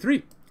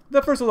 1933.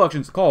 The first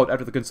elections called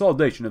after the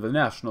consolidation of the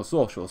National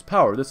Socialist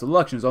power. This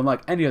election is unlike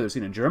any other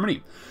seen in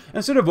Germany.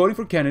 Instead of voting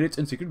for candidates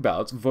in secret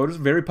ballots, voters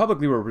very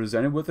publicly were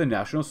presented with a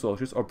National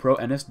Socialist or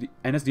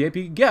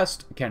pro-NSDAP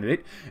guest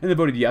candidate, and they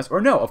voted yes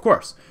or no, of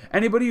course.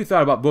 Anybody who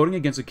thought about voting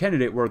against a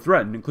candidate were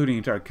threatened, including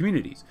entire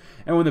communities.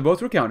 And when the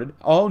votes were counted,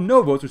 all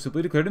no votes were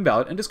simply declared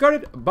invalid and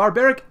discarded.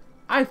 Barbaric.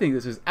 I think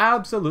this is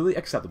absolutely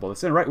acceptable. The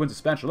center right wins the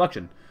Spanish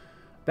election.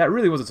 That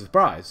really was a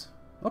surprise.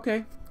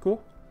 Okay,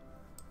 cool.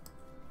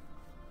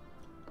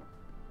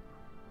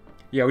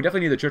 Yeah, we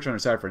definitely need the church on our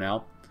side for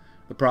now.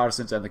 The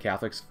Protestants and the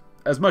Catholics,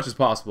 as much as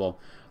possible,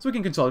 so we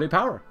can consolidate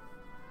power.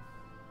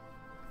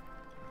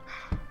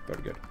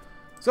 Very good.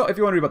 So, if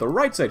you want to read about the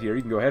right side here,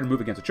 you can go ahead and move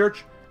against the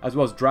church, as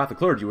well as draft the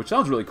clergy, which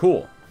sounds really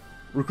cool.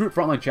 Recruit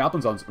frontline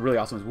chaplains sounds really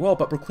awesome as well,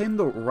 but proclaim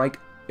the Reich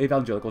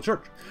Evangelical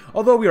Church.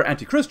 Although we are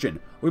anti-Christian,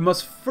 we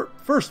must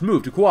first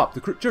move to co-opt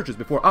the churches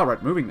before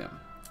outright moving them.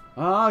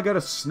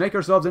 Gotta snake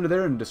ourselves into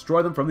there and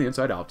destroy them from the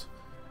inside out.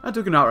 And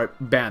we can outright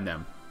ban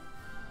them.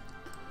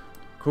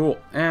 Cool.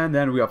 And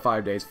then we have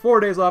 5 days. 4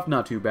 days left.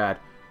 Not too bad.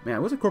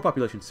 Man, what's the core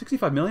population?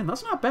 65 million?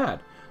 That's not bad.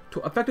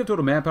 Effective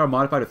total manpower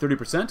modified to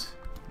 30%.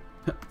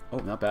 Oh,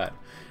 not bad.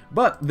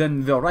 But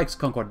then the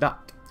Reichskonkordat.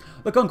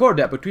 The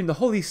Concordat between the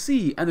Holy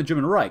See and the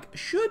German Reich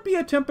should be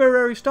a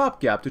temporary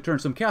stopgap to turn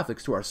some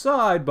Catholics to our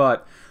side,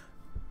 but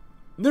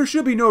there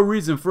should be no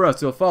reason for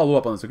us to follow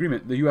up on this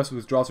agreement. The U.S.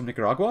 withdraws from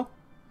Nicaragua?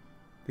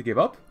 They gave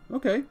up?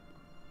 Okay.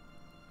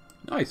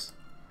 Nice.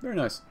 Very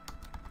nice.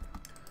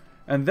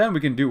 And then we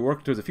can do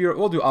work towards the future.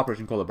 We'll do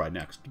Operation Colibri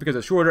next, because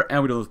it's shorter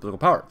and we don't lose political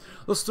power.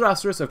 The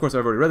Strassers, of course,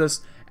 I've already read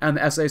this, and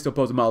the SA still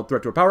pose a mild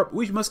threat to our power.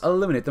 We must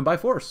eliminate them by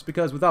force,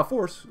 because without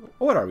force,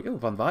 what are we? Oh,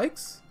 Von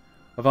Weichs?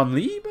 Von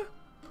Lieb?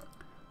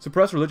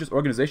 Suppress religious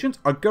organizations?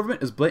 Our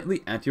government is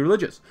blatantly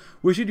anti-religious.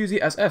 We should use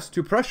the SS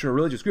to pressure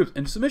religious groups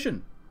into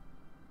submission.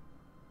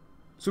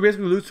 So we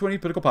basically lose 20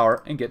 political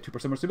power and get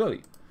 2% more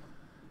stability.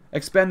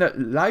 Expand the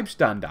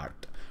Leibstandard.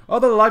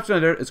 Although the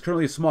Leibstandard is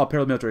currently a small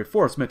paramilitary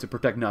force meant to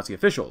protect Nazi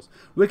officials,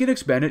 we can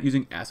expand it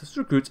using SS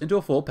recruits into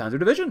a full Panzer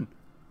Division.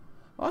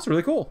 Oh, that's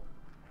really cool.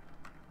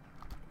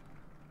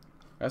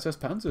 SS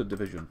Panzer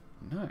Division.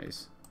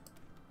 Nice.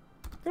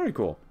 Very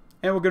cool.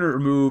 And we're going to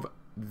remove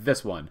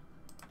this one.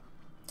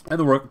 and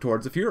the work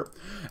towards the Führer.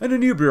 And a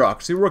new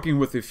bureaucracy working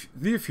with the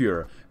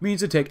Führer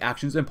means to take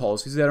actions and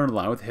policies that are in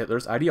line with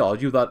Hitler's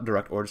ideology without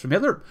direct orders from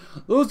Hitler.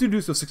 Those who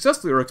do so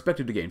successfully are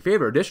expected to gain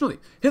favor. Additionally,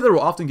 Hitler will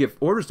often give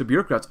orders to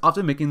bureaucrats,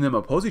 often making them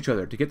oppose each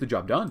other to get the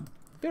job done.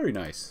 Very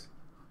nice.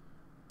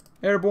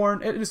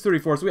 Airborne, it is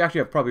 34, so we actually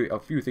have probably a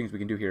few things we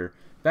can do here.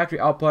 Factory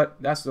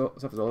output, that stuff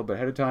is a little bit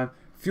ahead of time.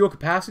 Fuel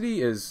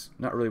capacity is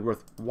not really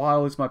worthwhile,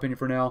 at least in my opinion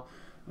for now.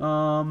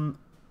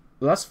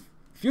 Less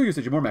fuel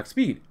usage and more max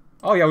speed.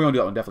 Oh yeah, we want to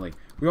do that one, definitely.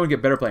 We want to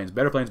get better planes,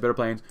 better planes, better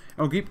planes. And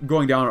we'll keep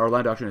going down our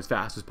land auction as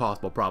fast as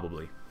possible,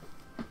 probably.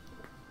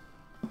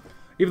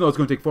 Even though it's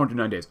going to take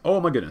 409 days. Oh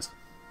my goodness.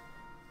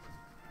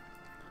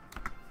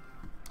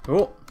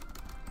 Cool.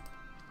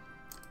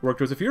 Work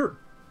towards the Führer.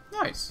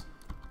 Nice.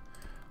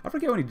 I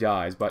forget when he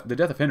dies, but the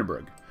death of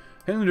Hindenburg.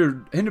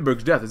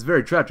 Hindenburg's death is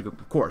very tragic,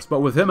 of course,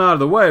 but with him out of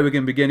the way, we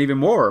can begin even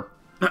more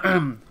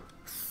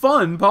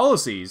fun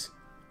policies.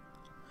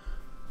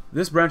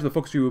 This branch of the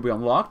focus tree will be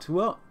unlocked.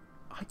 Well,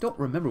 I don't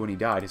remember when he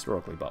died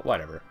historically, but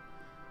whatever.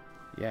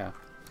 Yeah.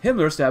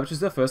 Himmler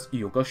establishes the first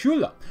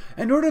Jugendschule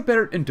in order to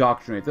better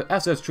indoctrinate the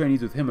SS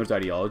trainees with Himmler's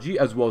ideology,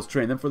 as well as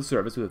train them for the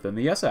service within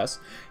the SS.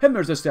 Himmler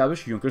has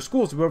established Junker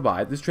schools to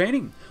provide this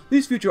training.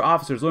 These future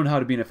officers learn how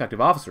to be an effective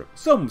officer,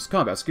 some with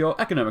combat skill,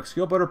 economic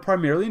skill, but are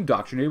primarily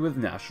indoctrinated with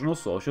National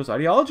Socialist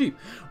ideology.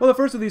 While the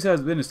first of these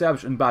has been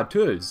established in Bad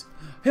Tölz,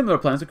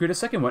 Himmler plans to create a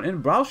second one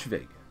in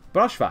Braunschweig.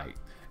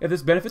 If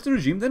this benefits the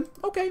regime, then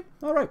okay,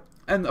 alright.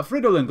 And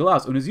Fridolin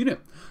Glass und his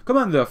unit.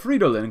 Commander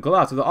Fridolin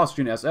Glass of the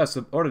Austrian SS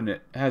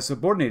has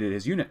subordinated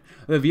his unit,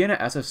 the Vienna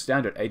SS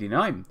Standard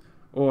 89,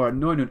 or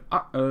 89,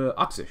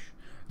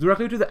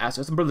 directly to the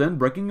SS in Berlin,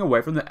 breaking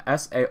away from the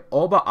SA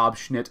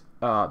Oberabschnitt,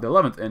 the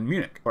 11th in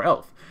Munich, or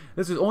ELF.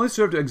 This has only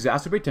served to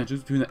exacerbate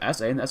tensions between the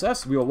SA and the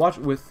SS. We will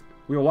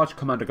watch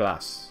Commander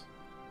Glass.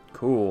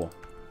 Cool.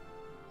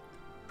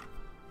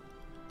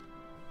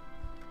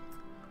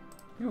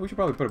 Yeah, we should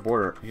probably put a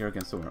border here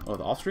against somewhere. Oh,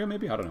 the Austria,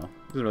 maybe? I don't know.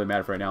 Doesn't really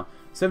matter for right now.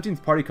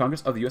 17th Party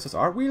Congress of the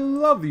USSR. We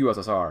love the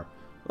USSR.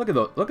 Look at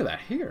that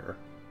hair.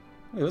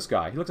 Look at this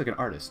guy. He looks like an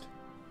artist.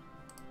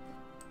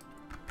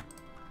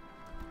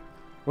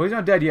 Well, he's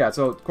not dead yet,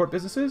 so court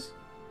businesses?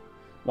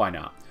 Why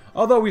not?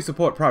 Although we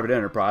support private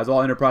enterprise,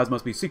 all enterprise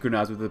must be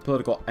synchronized with the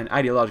political and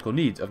ideological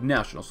needs of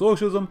National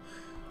Socialism,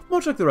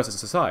 much like the rest of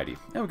society.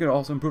 And we can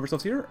also improve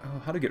ourselves here. Oh,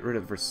 how to get rid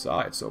of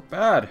Versailles? It's so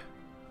bad.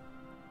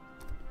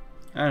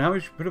 And how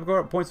many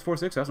political points?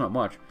 46? That's not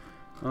much.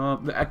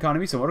 The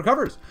economy somewhat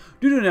recovers.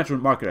 Due to natural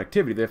market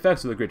activity, the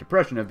effects of the Great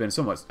Depression have been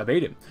somewhat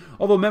abated.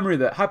 Although memory of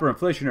the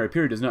hyperinflationary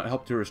period does not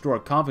help to restore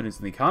confidence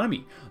in the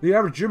economy, the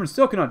average German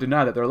still cannot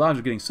deny that their lives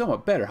are getting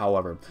somewhat better,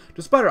 however.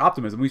 Despite our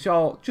optimism, we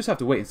shall just have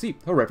to wait and see.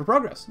 Hooray for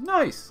progress.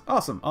 Nice.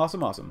 Awesome.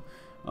 Awesome.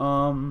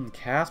 Awesome.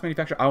 Cast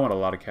manufacturer. I want a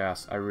lot of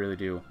casts. I really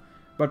do.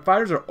 But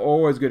fighters are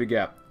always good to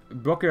get.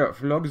 Bocker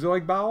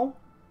Flugzeugbau.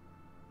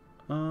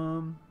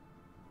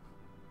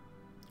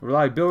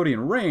 Reliability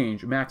and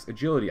range, max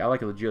agility. I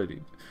like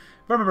agility.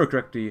 If I remember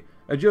correctly,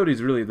 agility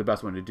is really the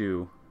best one to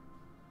do.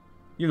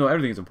 You know,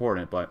 everything is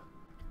important, but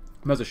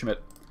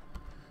Messerschmitt.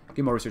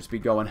 Get more research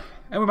speed going.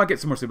 And we might get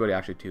some more stability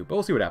actually too, but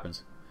we'll see what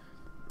happens.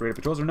 Radar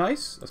patrols are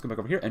nice. Let's go back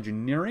over here.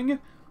 Engineering.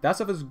 That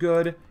stuff is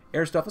good.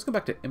 Air stuff. Let's go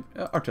back to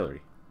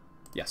artillery.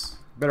 Yes.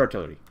 Better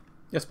artillery.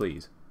 Yes,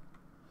 please.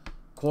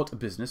 Cult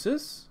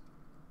businesses.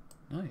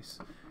 Nice.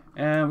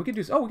 And we can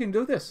do... Oh, we can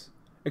do this.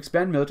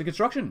 Expand military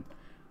construction.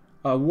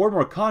 Award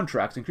more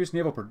contracts, increase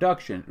naval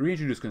production,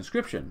 reintroduce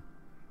conscription.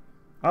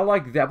 I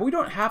like that, but we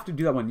don't have to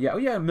do that one yet. Oh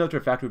yeah, a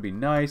military factory would be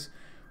nice.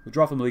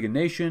 Withdraw from the League of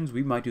Nations,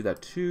 we might do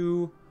that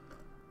too.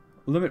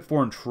 Limit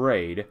foreign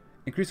trade,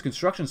 increase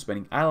construction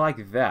spending. I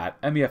like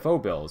that.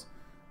 MEFO bills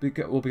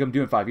will become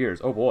due in 5 years.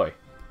 Oh boy.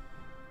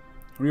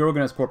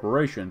 Reorganize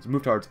corporations,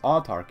 move towards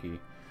autarky,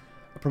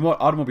 promote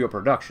automobile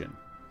production.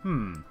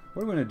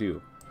 What are we going to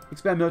do?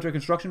 Expand military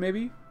construction,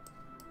 maybe?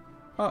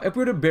 If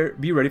we're to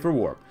be ready for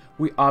war,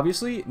 we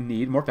obviously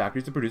need more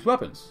factories to produce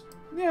weapons.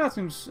 Yeah, it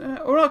seems...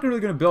 we're not really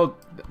going to build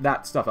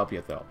that stuff up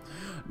yet, though.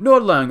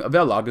 Nordlang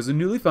Verlag is a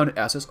newly founded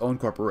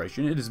SS-owned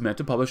corporation. It is meant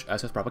to publish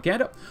SS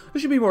propaganda.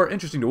 This should be more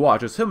interesting to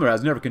watch, as Himmler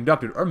has never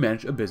conducted or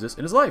managed a business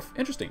in his life.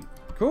 Interesting.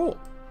 Cool.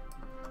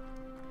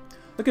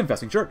 The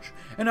Confessing Church.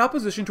 In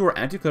opposition to her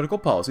anti-clerical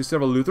policy,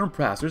 several Lutheran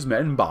pastors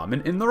met in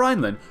Baumann in the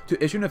Rhineland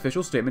to issue an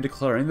official statement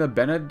declaring the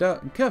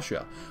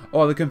Benediktkirche,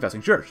 or the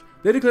Confessing Church.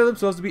 They declare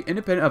themselves to be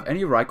independent of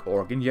any Reich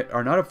organ, yet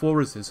are not a full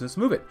resistance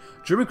movement.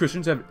 German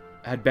Christians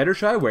had better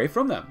shy away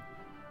from them.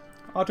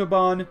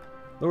 Autobahn,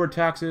 lower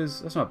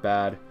taxes, that's not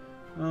bad.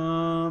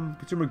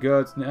 Consumer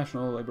goods,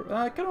 national labor.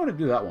 I kind of want to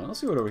do that one. Let's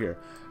see what over here.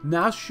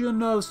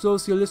 National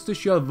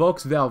Sozialistische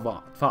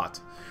Volkswirtschaft.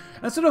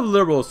 Instead of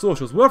liberal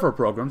socialist welfare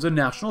programs, the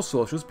National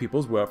Socialist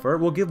People's Welfare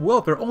will give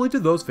welfare only to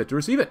those fit to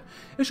receive it.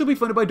 It shall be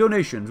funded by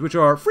donations, which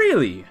are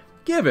freely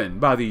given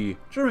by the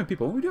German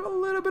people. We do have a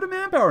little bit of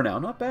manpower now,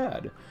 not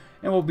bad.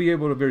 And we'll be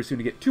able to very soon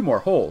to get 2 more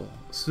whole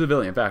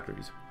civilian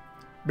factories.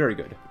 Very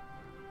good.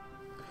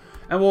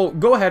 And we'll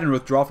go ahead and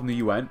withdraw from the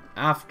UN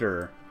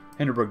after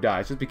Hindenburg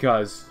dies, just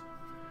because,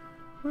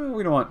 well,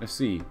 we don't want to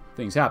see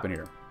things happen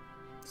here.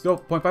 Still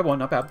 0.51,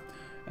 not bad.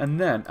 And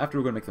then, after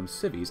we're going to make them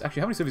civvies.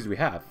 Actually, how many civvies do we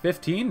have?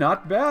 15?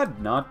 Not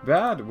bad, not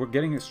bad. We're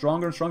getting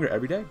stronger and stronger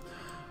every day.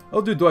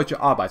 I'll do Deutsche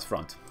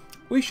Arbeitsfront.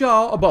 We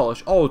shall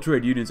abolish all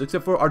trade unions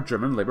except for our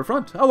German Labor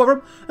Front.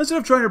 However, instead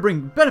of trying to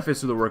bring benefits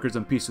to the workers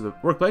and peace to the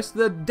workplace,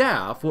 the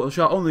DAF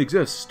shall only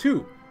exist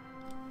to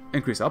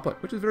increase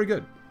output, which is very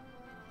good.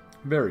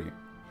 Very,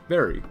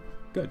 very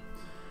good.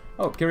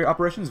 Oh, carrier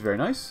operations, very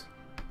nice.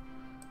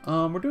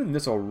 We're doing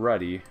this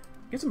already.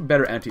 Get some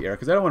better anti-air,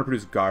 because I don't want to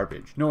produce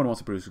garbage. No one wants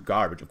to produce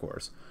garbage, of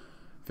course.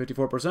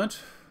 54%.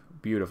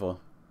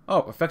 Beautiful.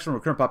 Oh, effects from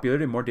recurrent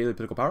popularity and more daily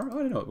political power. Oh,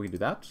 I didn't know we can do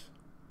that.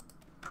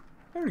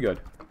 Very good.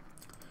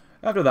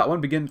 After that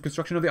one, begin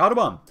construction of the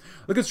Autobahn.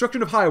 The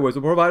construction of highways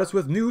will provide us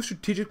with new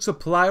strategic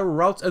supply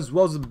routes as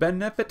well as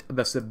benefit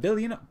the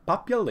civilian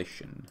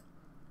population.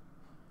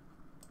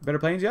 Better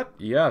planes yet?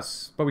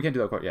 Yes, but we can't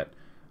do that quite yet.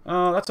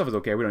 That stuff is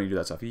okay. We don't need to do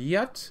that stuff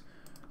yet.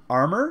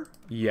 Armor?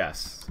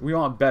 Yes. We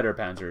want better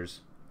panzers.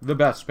 The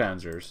best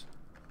panzers.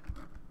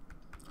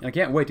 And I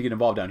can't wait to get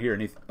involved down here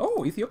in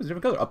Ethiopia's a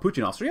different color. Apuch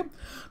in Austria.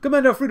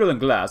 Commander Fridolin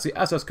Glass, the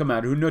SS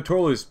commander who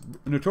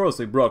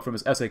notoriously broke from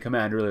his SA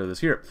command earlier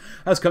this year,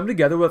 has come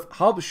together with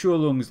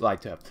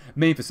Hauptschulungsleiter,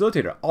 main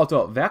facilitator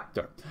Otto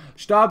Wächter,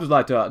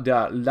 Stabsleiter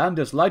der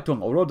Landesleitung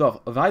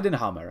Rodolf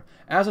Weidenhammer,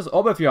 SS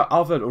Oberführer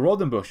Alfred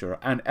Rodenbuscher,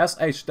 and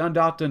SA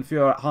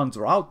Standartenführer Hans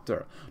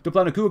Rauter to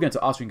plan a coup against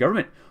the Austrian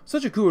government.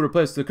 Such a coup would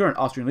replace the current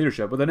Austrian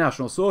leadership with a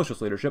National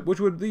Socialist leadership, which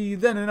would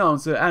then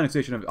announce the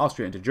annexation of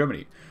Austria into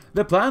Germany.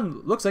 The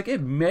plan looks like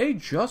it may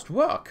just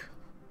work.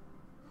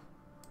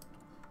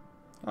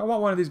 I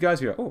want one of these guys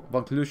here. Oh,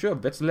 von Kluscher,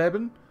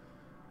 Wetzleben.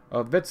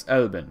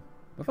 Wetzelben.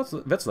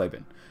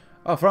 Wetzleben.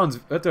 Franz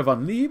Wetter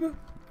von Liebe.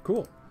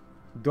 Cool.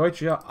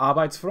 Deutsche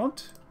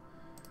Arbeitsfront.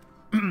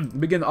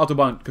 Begin the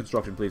Autobahn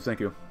construction, please. Thank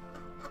you.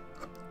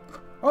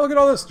 Oh, look at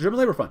all this. German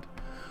Labor Front.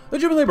 The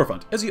German Labor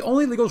Front is the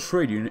only legal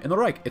trade union in the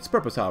Reich. Its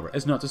purpose, however,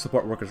 is not to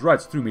support workers'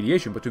 rights through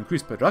mediation, but to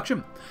increase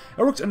production.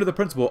 It works under the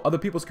principle of the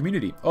people's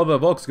community, or the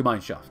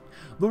Volksgemeinschaft.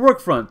 The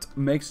Work Front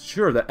makes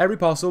sure that every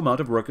possible amount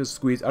of work is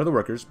squeezed out of the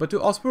workers, but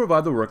to also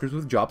provide the workers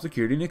with job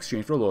security in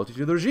exchange for loyalty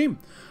to the regime.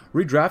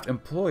 Redraft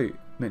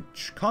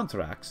employment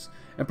contracts,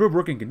 improve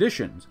working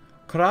conditions,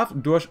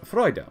 Kraft durch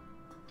Freude.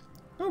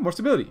 Oh, more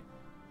stability.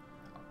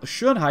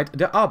 Schönheit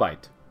der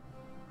Arbeit.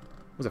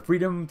 Was it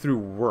freedom through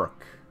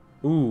work?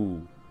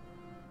 Ooh.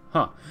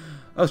 Huh.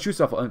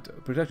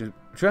 Schutzstaffel protection.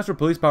 Transfer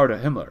police power to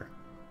Himmler.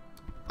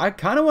 I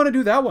kind of want to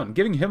do that one.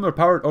 Giving Himmler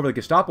power over the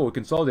Gestapo would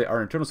consolidate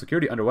our internal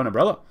security under one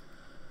umbrella.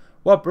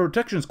 While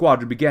Protection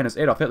Squadron began as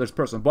Adolf Hitler's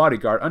personal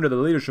bodyguard under the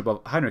leadership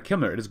of Heinrich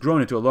Himmler, it has grown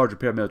into a larger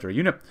paramilitary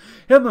unit.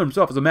 Himmler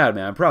himself is a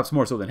madman, perhaps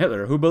more so than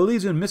Hitler, who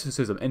believes in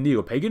mysticism and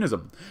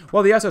neo-paganism,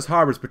 while the SS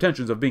harbors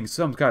pretensions of being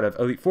some kind of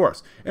elite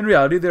force. In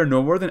reality, they are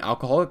no more than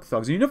alcoholic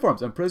thugs in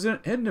uniforms, and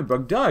President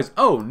Hindenburg dies.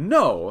 Oh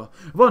no!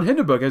 Von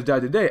Hindenburg has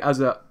died today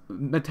as a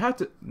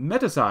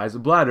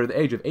metasized bladder at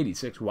the age of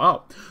 86.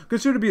 Wow.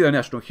 Considered to be a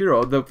national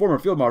hero, the former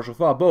field marshal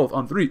fought both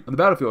on the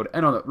battlefield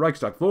and on the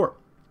Reichstag floor.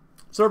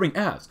 Serving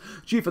as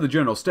Chief of the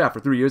General Staff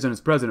for 3 years and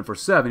as President for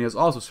 7, he has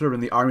also served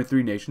in the Army of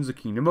Three Nations, the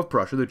Kingdom of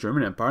Prussia, the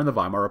German Empire, and the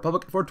Weimar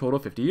Republic for a total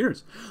of 50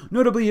 years.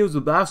 Notably, he was the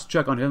last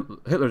check on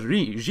Hitler's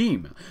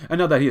regime, and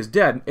now that he is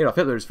dead, Adolf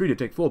Hitler is free to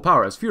take full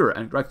power as Führer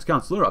and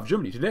Reichskanzler of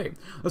Germany today.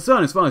 The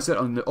sun is finally set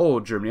on the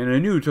old Germany, and a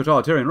new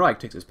totalitarian Reich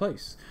takes its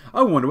place.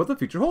 I wonder what the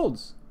future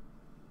holds.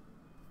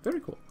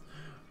 Very cool.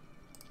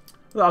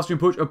 The Austrian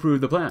putsch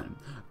approved the plan.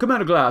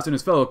 Commander Glass and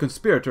his fellow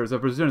conspirators have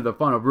presented the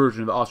final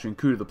version of the Austrian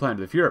coup to the plan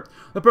to the Fuhrer.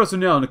 The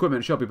personnel and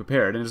equipment shall be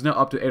prepared, and it is now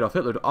up to Adolf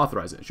Hitler to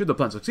authorize it. Should the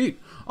plan succeed,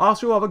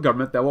 Austria will have a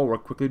government that will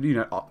work quickly to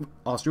unite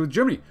Austria with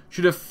Germany.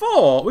 Should it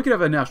fall, we could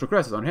have a national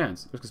crisis on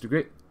hands. This is too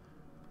great.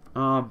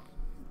 The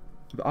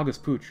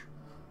August putsch.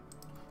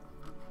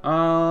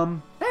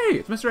 Hey,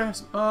 it's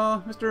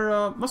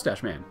Mr.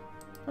 Mustache Man.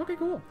 Okay,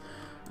 cool.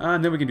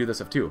 And then we can do this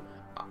stuff too.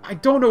 I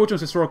don't know which one's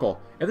historical.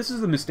 If this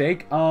is a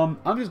mistake, I'm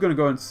just going to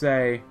go and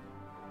say...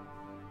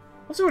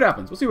 We'll see what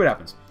happens. We'll see what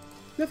happens.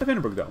 Let the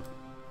Hindenburg go.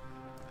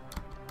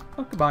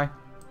 Oh, goodbye.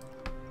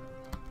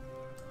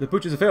 The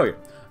putsch is a failure.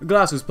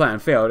 Glass's plan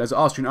failed as the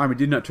Austrian army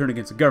did not turn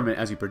against the government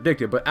as he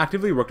predicted, but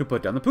actively worked to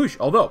put down the putsch.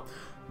 Although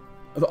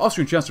the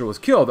Austrian Chancellor was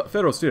killed, the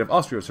federal state of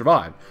Austria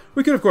survived.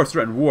 We could, of course,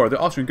 threaten war. The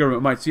Austrian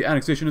government might see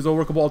annexation as a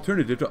workable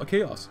alternative to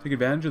chaos. Take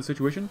advantage of the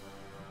situation.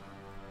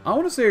 I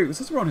want to say,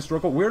 since we're on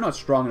historical, we're not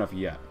strong enough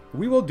yet.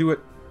 We will do it.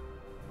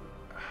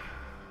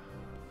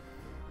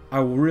 I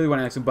really want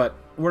to annex him, but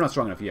we're not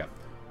strong enough yet.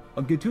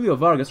 Getulio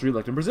Vargas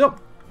re-elected in Brazil.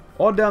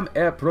 Odam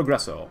e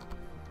progresso.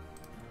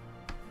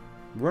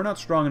 We're not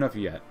strong enough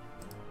yet.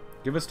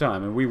 Give us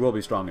time, and we will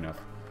be strong enough.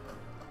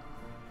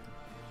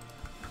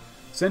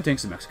 Send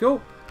tanks to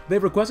Mexico.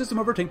 They've requested some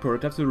of our tank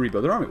prototypes to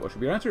rebuild their army. What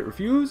should be our answer?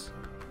 Refuse?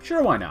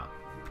 Sure, why not?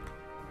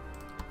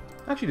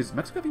 Actually, does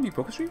Mexico have unique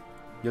focus tree?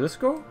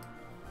 Jalisco?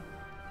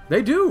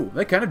 They do!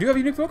 They kind of do have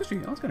unique focus tree.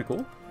 Oh, that's kind of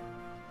cool.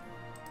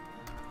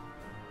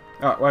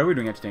 Why are we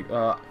doing anti-tank?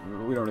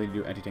 We don't really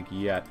do anti-tank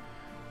yet.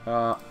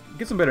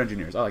 Get some better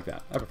engineers. I like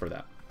that. I prefer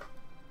that.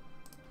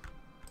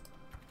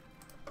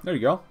 There you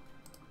go.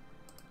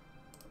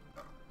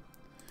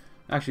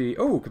 Actually,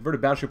 oh,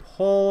 converted battleship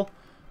hull.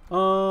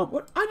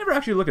 What? I never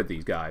actually look at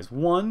these guys.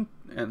 1,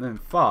 and then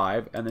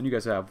 5, and then you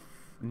guys have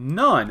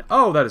none.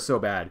 Oh, that is so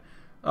bad.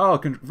 Oh,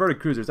 converted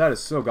cruisers. That is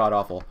so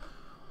god-awful.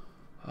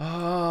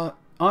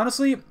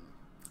 Honestly,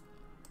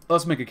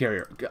 let's make a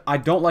carrier. I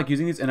don't like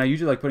using these, and I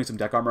usually like putting some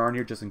deck armor on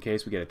here just in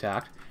case we get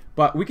attacked.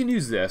 But we can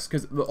use this,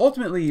 because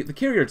ultimately, the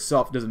carrier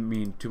itself doesn't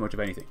mean too much of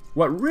anything.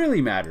 What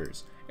really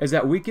matters is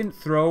that we can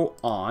throw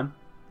on...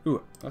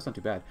 Ooh, that's not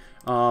too bad.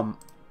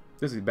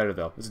 This is better,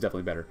 though. This is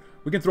definitely better.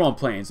 We can throw on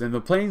planes, and the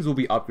planes will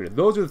be upgraded.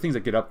 Those are the things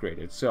that get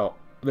upgraded. So,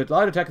 the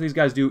light attack these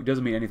guys do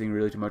doesn't mean anything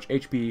really too much.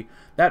 HP,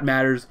 that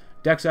matters.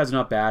 Deck size is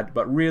not bad,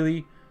 but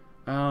really,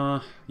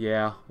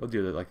 yeah, we'll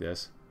do it like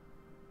this.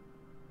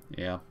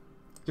 Yeah.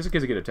 Just in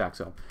case they get attacked,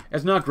 so.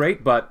 It's not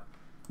great, but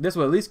this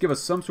will at least give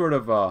us some sort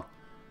of, I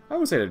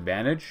wouldn't say an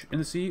advantage in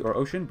the sea or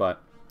ocean,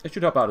 but it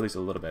should help out at least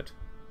a little bit.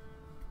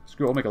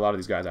 Screw it, we'll make a lot of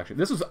these guys,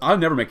 actually. I'll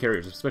never make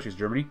carriers, especially as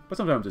Germany, but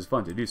sometimes it's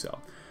fun to do so.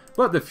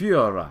 But the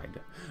Führerride.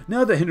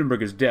 Now that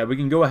Hindenburg is dead, we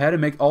can go ahead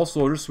and make all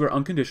soldiers swear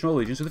unconditional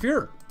allegiance to the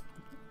Führer.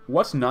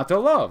 What's not to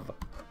love?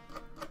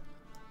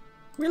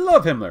 We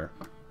love Himmler.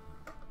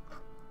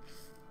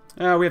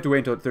 We have to wait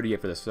until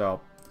 38 for this,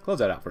 so close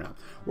that out for now.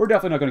 We're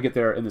definitely not going to get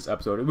there in this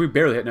episode. We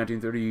barely hit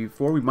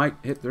 1934. We might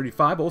hit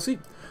 35, but we'll see.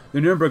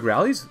 The Nuremberg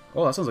rallies?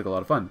 Oh, that sounds like a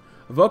lot of fun.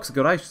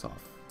 Volksgerichtshof.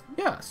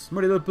 Yes,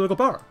 mighty little political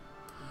power.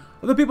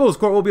 The People's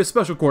Court will be a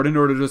special court in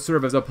order to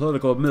serve as a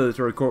political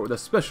military court that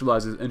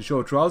specializes in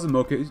show trials. In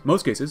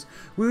most cases,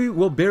 we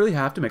will barely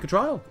have to make a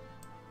trial.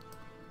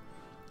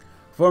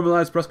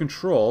 Formalized press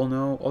control.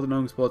 No, all the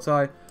noms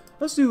polizei.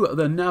 Let's do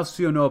the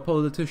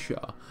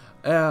Nationalpolitischer.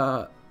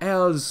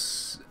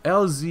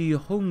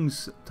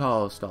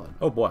 Erziehungsanstalten.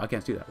 Oh boy, I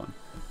can't see that one.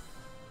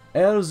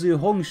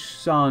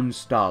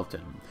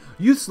 Erziehungsanstalten.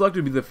 Youth selected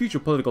to be the future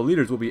political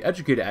leaders will be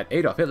educated at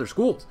Adolf Hitler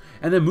schools,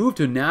 and then moved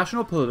to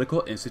National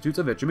Political Institutes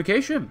of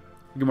Education.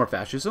 We get more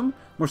fascism,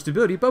 more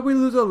stability, but we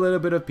lose a little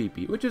bit of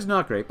PP, which is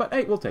not great, but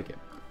hey, we'll take it.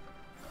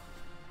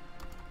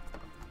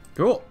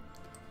 Cool.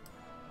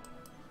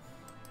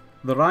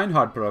 The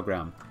Reinhard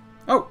program.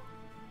 Oh,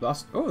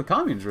 the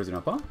commune's risen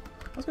up, huh?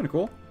 That's kind of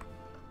cool.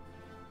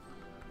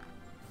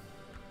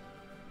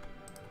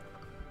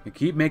 We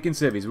keep making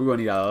civvies. We're going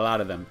to need a lot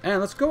of them. And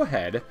let's go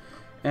ahead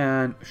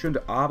and schöne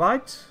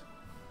Arbeit.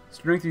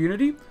 Strength through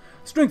unity.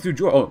 Strength through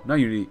joy. Oh, not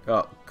unity.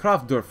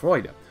 Kraft durch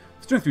Freude.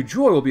 Strength through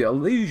joy will be a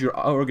leisure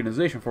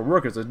organization for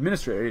workers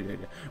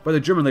administrated by the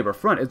German Labor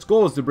Front. Its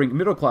goal is to bring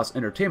middle-class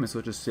entertainment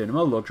such as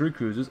cinema, luxury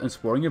cruises, and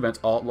sporting events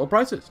all at low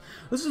prices.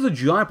 This is a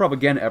giant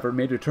propaganda effort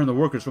made to turn the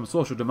workers from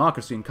social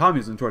democracy and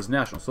communism towards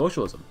National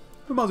Socialism.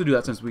 We might as well do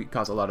that since we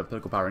cause a lot of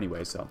political power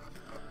anyway, so...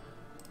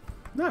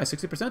 Nice,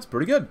 60% is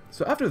pretty good.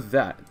 So after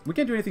that, we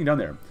can't do anything down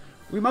there.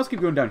 We must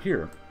keep going down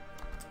here.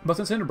 But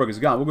since Hindenburg is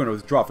gone, we're going to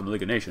withdraw from the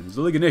League of Nations.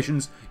 The League of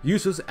Nations,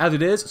 useless as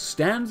it is,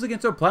 stands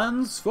against our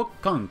plans for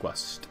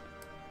conquest.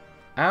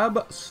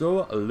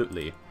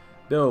 Absolutely.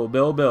 Build,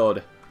 build,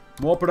 build.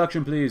 More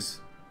production, please.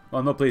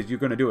 Well, no, please, you're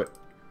going to do it.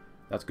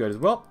 That's good as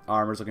well.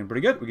 Armor's looking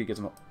pretty good. We can get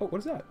some... Oh, what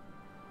is that?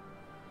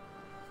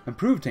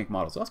 Improved tank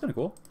models. So that's kind of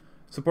cool.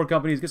 Support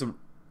companies, get some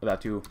of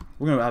that too.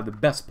 We're going to have the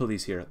best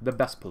police here. The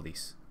best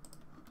police.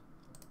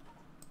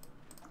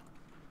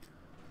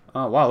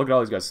 Oh, wow, look at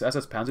all these guys.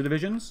 SS Panzer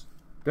Divisions?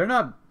 They're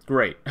not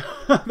great.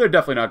 They're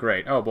definitely not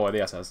great. Oh, boy,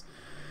 the SS.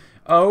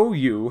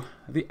 OU,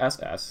 the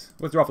SS.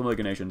 Withdraw from the League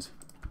of Nations.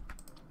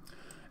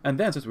 And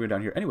then, since we're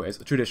down here anyways,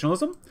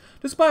 traditionalism.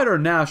 Despite our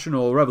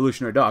national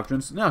revolutionary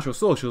doctrines, National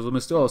Socialism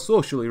is still a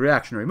socially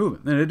reactionary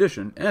movement. In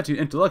addition,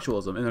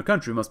 anti-intellectualism in the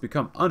country must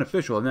become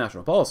unofficial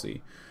national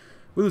policy.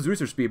 We lose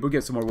research speed, but we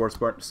get some more war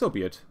support. So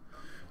be it.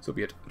 So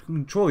be it.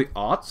 Control the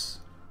aughts.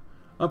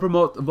 And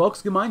promote the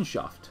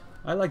Volksgemeinschaft.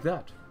 I like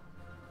that.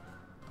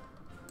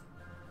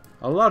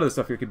 A lot of the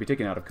stuff here could be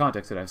taken out of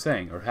context that I'm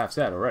saying, or have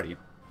said already.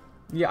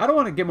 Yeah, I don't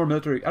want to get more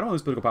military... I don't want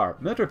to lose political power.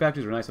 Military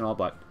factories are nice and all,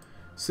 but...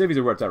 Civies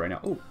are where it's at right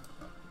now. Ooh.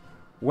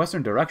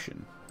 Western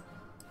direction.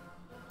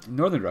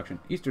 Northern direction.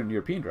 Eastern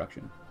European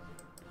direction.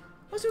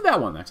 Let's do that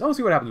one next. I want to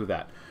see what happens with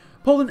that.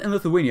 Poland and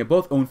Lithuania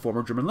both own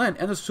former German land,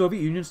 and the Soviet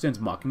Union stands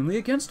mockingly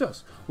against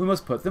us. We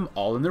must put them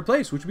all in their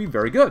place, which would be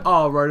very good.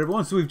 Alright,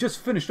 everyone, so we've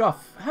just finished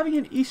off having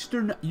an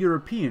Eastern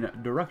European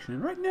direction.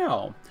 And right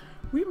now...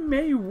 we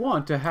may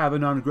want to have a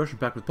non-aggression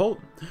pact with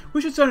Poland. We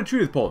should sign a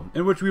treaty with Poland,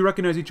 in which we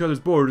recognize each other's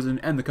borders and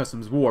end the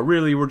customs war.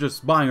 Really, we're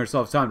just buying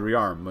ourselves time to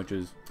rearm, which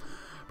is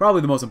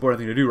probably the most important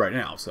thing to do right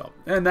now. So,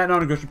 and that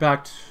non-aggression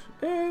pact,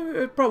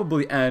 it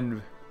probably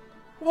end,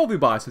 hopefully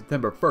by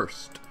September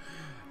 1st,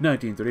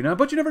 1939.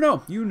 But you never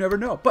know. You never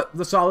know. But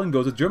the Saarland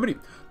goes with Germany.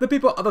 The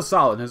people of the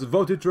Saarland has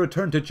voted to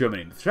return to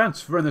Germany. The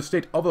transfer in the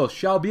state of Oval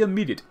shall be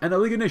immediate, and the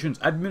League of Nations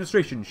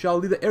administration shall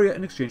leave the area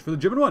in exchange for the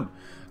German one.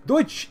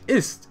 Deutsch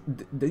ist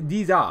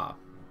dieser.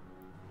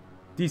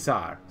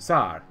 Saar.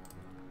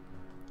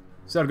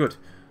 Sehr good.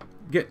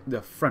 Get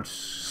the French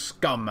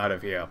scum out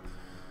of here.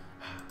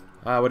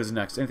 What is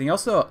next? Anything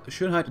else?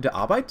 Schönheit der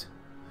Arbeit?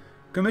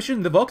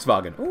 Commission the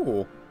Volkswagen.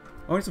 Oh,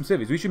 owning some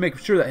civies, we should make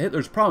sure that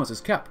Hitler's promise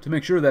is kept to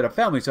make sure that a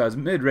family-sized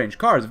mid-range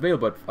car is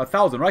available at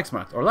 1,000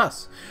 Reichsmark or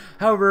less.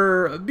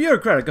 However,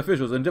 bureaucratic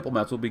officials and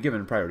diplomats will be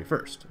given priority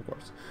first, of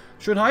course.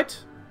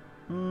 Schönheit?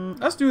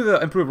 Let's do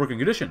the improved working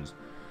conditions.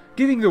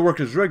 Giving the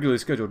workers regularly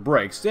scheduled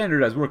breaks,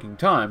 standardized working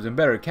times, and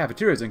better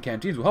cafeterias and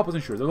canteens will help us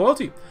ensure their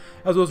loyalty,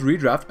 as well as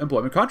redraft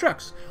employment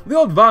contracts. The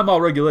old Weimar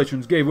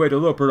regulations gave way to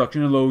low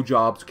production and low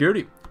job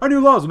security. Our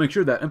new laws will make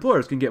sure that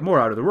employers can get more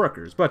out of their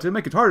workers, but to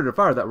make it harder to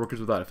fire that workers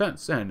without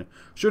offense, and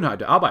Schönheit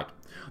to Arbeit.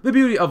 The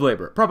beauty of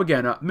labor,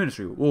 propaganda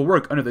ministry will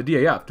work under the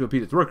DAF to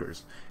appease its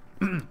workers.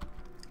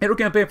 It will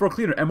campaign for a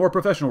cleaner and more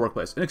professional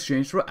workplace in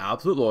exchange for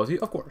absolute loyalty,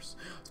 of course.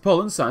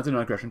 Poland signs the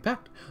non-aggression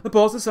pact. The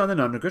Poles have signed the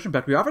non-aggression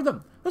pact we offered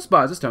them. The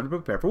spies, it's time to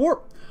prepare for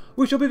war.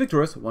 We shall be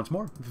victorious once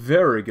more.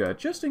 Very good.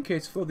 Just in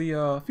case for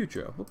the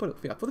future. We'll put it,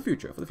 yeah, for the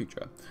future,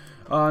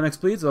 next,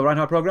 please, the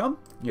Reinhardt program.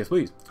 Yes,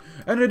 please.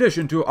 And in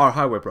addition to our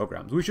highway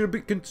programs, we should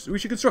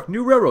construct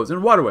new railroads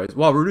and waterways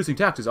while reducing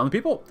taxes on the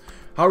people.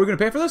 How are we going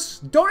to pay for this?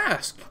 Don't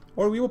ask.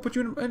 Or we will put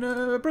you in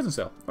a prison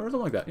cell or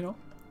something like that, you know.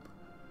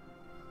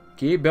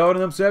 Keep building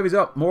them civies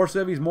up. More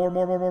civies.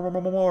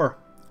 More.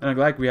 And I'm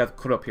glad we have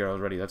put up here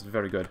already. That's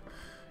very good.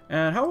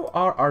 And how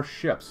are our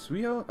ships?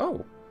 We have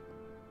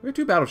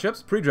 2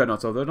 battleships.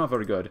 Pre-dreadnoughts, though. They're not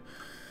very good.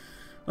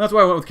 That's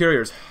why I went with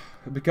carriers.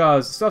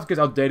 Because stuff gets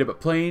outdated, but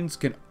planes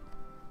can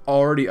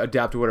already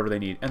adapt to whatever they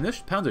need. And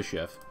this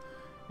Panzerschiff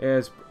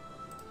is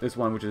this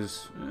one, which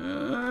is...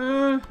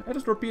 it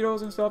has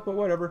torpedoes and stuff, but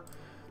whatever.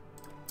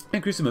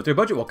 Increase the military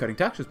budget while cutting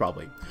taxes,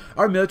 probably.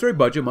 Our military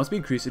budget must be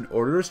increased in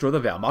order to restore the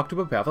Wehrmacht to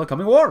prepare for the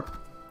coming war.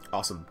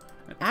 Awesome.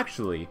 And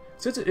actually,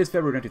 since it is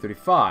February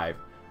 1935,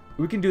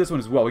 we can do this one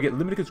as well. We get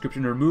limited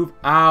conscription to remove... we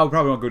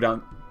probably won't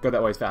go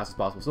that way as fast as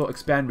possible. So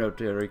expand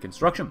military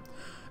construction.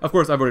 Of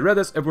course, I've already read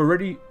this. If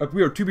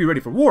we are to be ready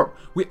for war,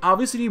 we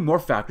obviously need more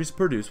factories to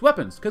produce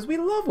weapons, because we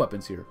love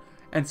weapons here.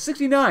 And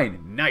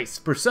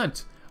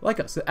 69% like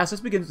us, the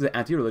SS begins with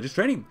anti-religious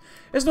training.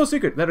 It's no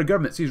secret that our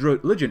government sees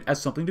religion as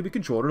something to be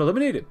controlled or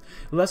eliminated,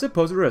 lest it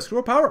pose a risk to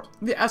our power.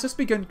 The SS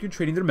began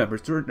training their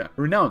members to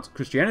renounce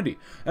Christianity,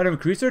 and have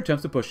increased their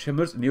attempts to push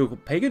Himmler's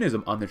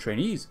neo-paganism on their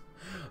trainees.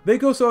 They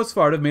go so as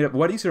far to have made up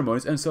wedding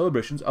ceremonies and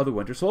celebrations of the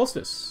winter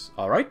solstice.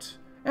 Alright?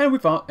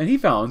 And he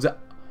founds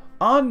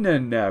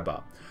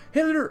Annennerba.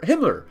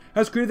 Himmler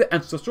has created the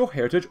Ancestral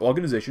Heritage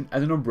Organization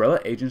as an umbrella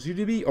agency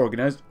to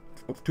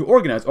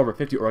organize over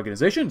 50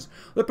 organizations.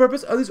 The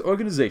purpose of these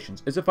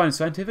organizations is to find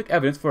scientific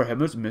evidence for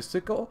Himmler's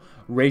mystical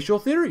racial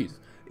theories.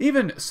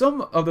 Even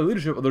some of the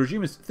leadership of the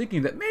regime is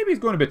thinking that maybe he's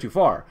going a bit too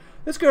far.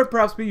 This could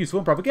perhaps be useful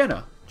in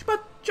propaganda,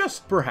 but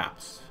just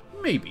perhaps.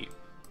 Maybe.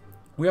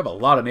 We have a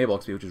lot of naval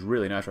XP, which is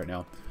really nice right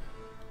now.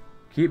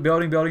 Keep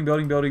building.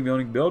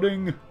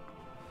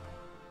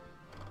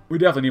 We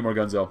definitely need more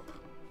guns, though.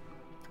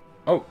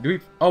 Oh, we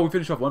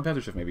finished off one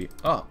Panzerschiff, maybe.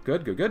 Oh,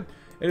 good.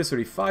 It is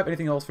 35.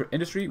 Anything else for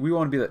industry? We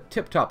want to be the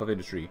tip-top of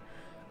industry.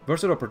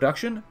 Versatile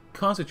production.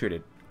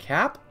 Concentrated.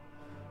 Cap?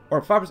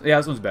 Or 5%. Yeah,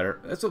 this one's better.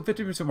 That's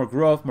 50% more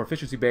growth, more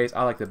efficiency base.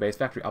 I like the base.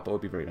 Factory output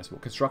would be very nice. Well,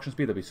 construction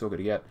speed, that'd be so good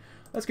to get.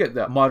 Let's get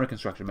the modern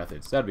construction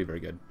methods. That'd be very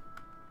good.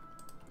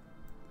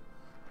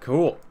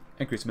 Cool.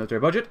 Increase the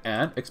military budget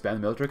and expand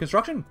the military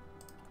construction.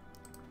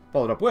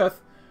 Followed up with...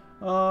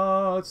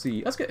 let's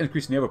see. Let's get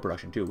increased naval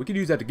production, too. We can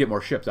use that to get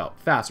more ships out.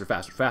 Faster.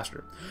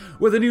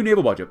 With a new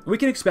naval budget, we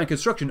can expand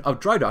construction of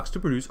dry docks to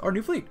produce our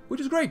new fleet, which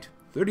is great.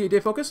 38-day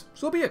focus,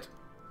 so be it.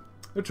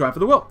 The Triumph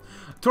of the Will.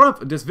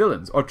 Triumph des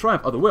Villains, or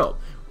Triumph of the Will.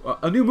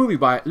 A new movie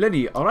by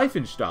Leni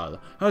Riefenstahl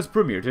has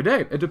premiered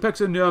today. It depicts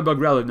the Nuremberg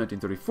Rally of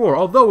 1934.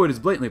 Although it is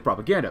blatantly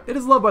propaganda, it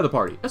is loved by the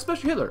party,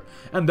 especially Hitler,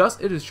 and thus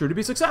it is sure to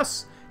be a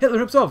success. Hitler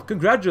himself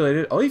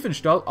congratulated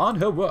Riefenstahl on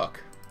her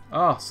work.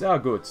 Ah, sehr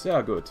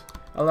gut.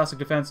 Elastic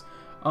defense.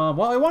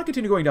 While I want to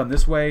continue going down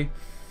this way,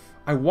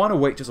 I want to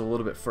wait just a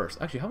little bit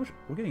first. Actually, how much?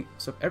 We're getting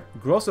some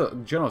Grosse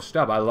General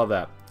Stab. I love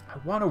that. I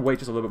want to wait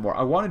just a little bit more.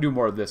 I want to do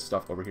more of this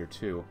stuff over here,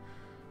 too.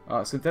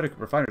 Synthetic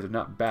refiners are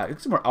not bad.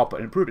 Get some more output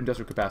and improved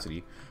industrial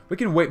capacity. We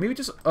can wait maybe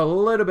just a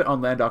little bit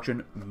on land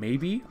auction.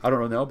 Maybe. I don't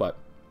really know, but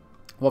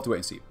we'll have to wait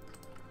and see.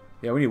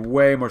 Yeah, we need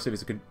way more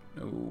cities.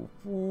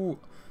 Ooh,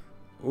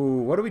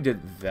 what do we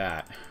did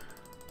that?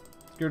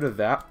 Let's get rid of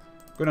that.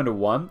 Go down to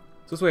 1.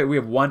 So this way we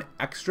have 1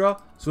 extra.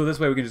 So this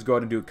way we can just go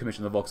ahead and do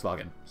commission the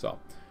Volkswagen. So,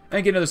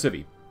 and get another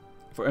civvy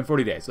in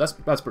 40 days. So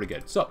that's pretty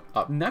good. So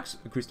up next,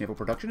 increased naval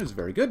production is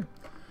very good.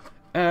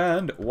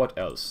 And what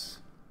else?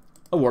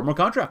 Award more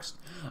contracts.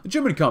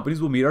 German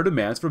companies will meet our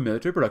demands for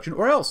military production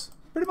or else.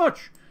 Pretty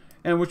much.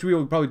 And which we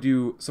will probably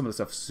do some of the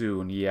stuff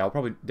soon. Yeah, I'll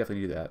probably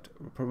definitely do that.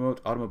 Promote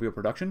automobile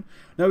production.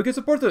 Now we can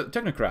support the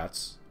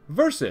technocrats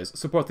versus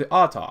support the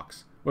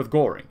autocs with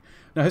Goring.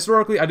 Now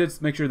historically I did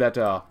make sure that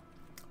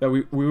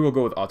we will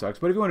go with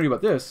autocs. But if you want to read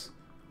about this...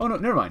 Oh no,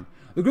 never mind.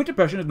 The Great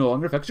Depression no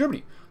longer affects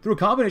Germany. Through a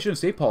combination of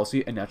state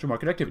policy and natural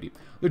market activity,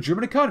 the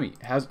German economy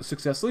has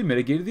successfully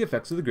mitigated the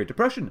effects of the Great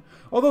Depression.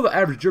 Although the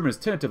average German is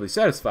tentatively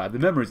satisfied, the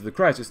memories of the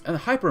crisis and the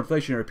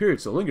hyperinflationary period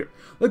still linger.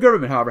 The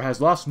government, however, has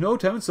lost no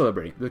time in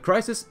celebrating. The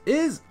crisis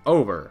is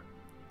over.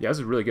 Yeah, this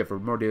is really good for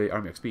more daily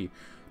army XP.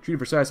 Treaty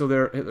Versailles still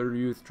there. Hitler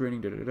Youth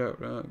Training.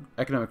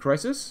 Economic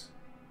crisis.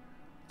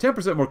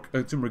 10% more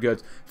consumer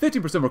goods.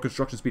 15% more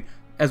construction speed.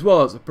 As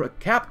well as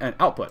cap and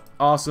output.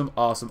 Awesome,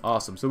 awesome,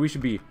 awesome. So we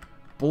should be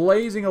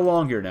blazing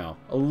along here now.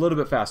 A little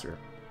bit faster.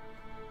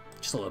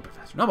 Just a little bit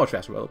faster. Not much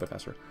faster, but a little bit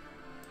faster.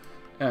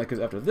 Because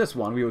after this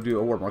one, we will do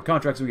award more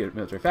contracts. We get a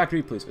military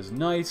factory. Police is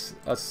nice.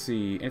 Let's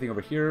see. Anything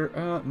over here?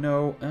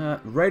 No.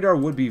 Radar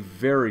would be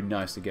very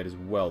nice to get as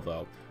well,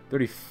 though.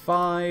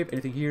 35.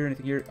 Anything here?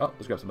 Anything here? Oh,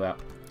 let's grab some of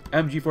that.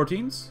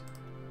 MG-14s.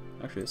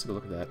 Actually, let's take a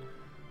look at that.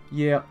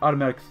 Yeah,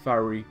 automatic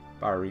fiery.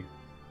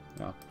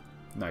 Oh,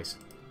 nice.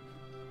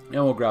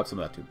 And we'll grab some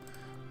of that, too.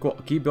 Cool.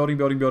 Keep building,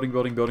 building, building,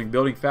 building, building,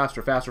 building.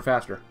 Faster, faster,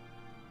 faster.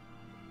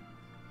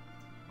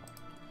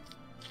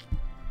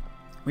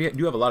 We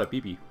do have a lot of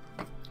PP.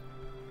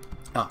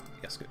 Ah,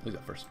 yes, good. Leave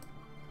that first.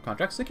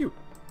 Contracts, thank you.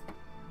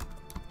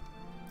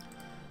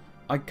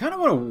 I kind of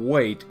want to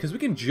wait, because we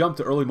can jump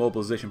to early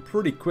mobilization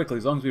pretty quickly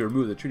as long as we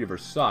remove the Treaty of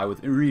Versailles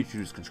with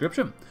reintroduced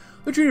conscription.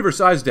 The Treaty of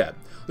Versailles is dead.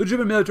 The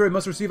German military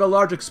must receive a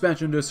large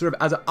expansion to serve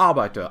as an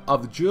arbiter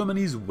of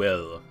Germany's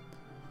will.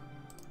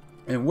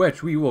 In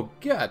which we will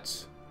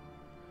get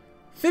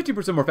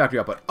 50% more factory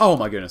output. Oh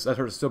my goodness, that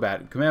hurts so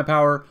bad. Command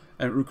power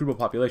and recruitable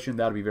population,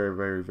 that'll be very,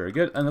 very, very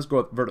good. And let's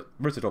go with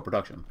versatile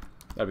production.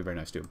 That'd be very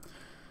nice too.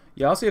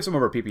 Yeah, I'll save some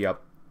of our PP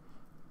up.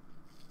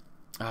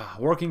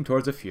 Working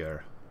towards a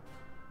Fuhrer.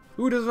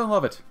 Who doesn't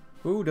love it?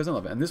 Who doesn't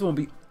love it? And this won't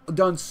be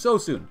done so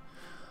soon.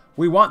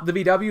 We want the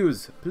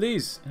VWs,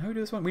 please. How do we do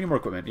this one? We need more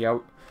equipment. Yeah,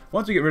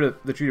 once we get rid of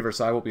the Treaty of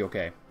Versailles, we'll be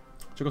okay.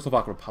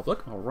 Czechoslovak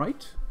Republic,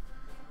 alright.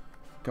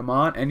 Come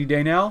on, any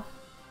day now.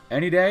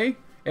 Any day.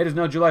 It is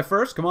now July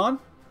 1st, come on.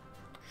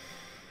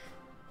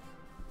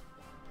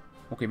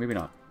 Okay, maybe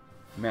not.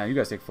 Man, you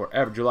guys take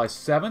forever. July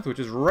 7th, which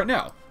is right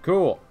now.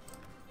 Cool.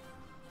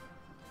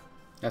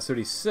 That's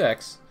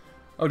 36.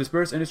 Oh,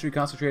 dispersed industry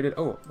concentrated.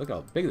 Oh, look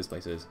how big this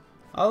place is.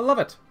 I love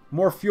it.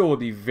 More fuel would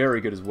be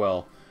very good as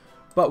well.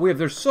 But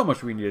there's so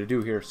much we need to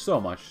do here. So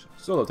much.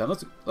 So little time.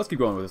 Let's keep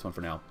going with this one for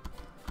now.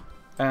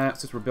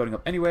 Since we're building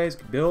up anyways,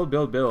 build.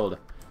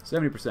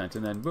 70%.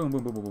 And then boom,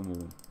 boom, boom, boom, boom,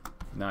 boom.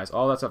 Nice.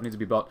 All that stuff needs to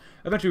be built.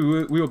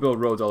 Eventually, we will build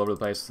roads all over the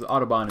place. The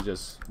Autobahn is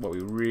just what we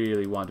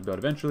really want to build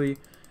eventually.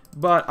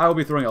 But I will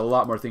be throwing a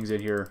lot more things in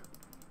here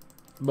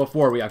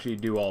before we actually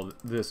do all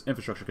this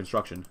infrastructure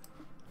construction.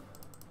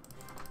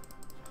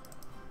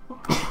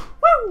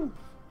 Woo!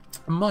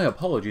 My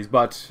apologies,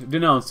 but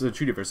denounce the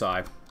Treaty of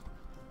Versailles.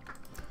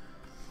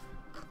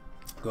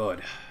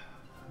 Good.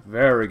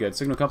 Very good.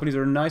 Signal companies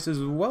are nice as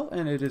well,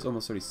 and it is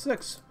almost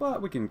 36,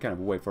 but we can kind of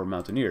wait for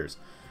mountaineers.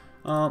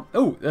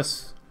 Oh,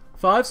 this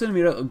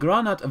 5cm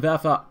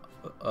Granatwerfer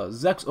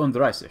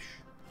 36.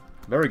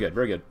 Very good,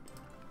 very good.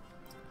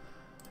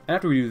 And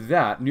after we do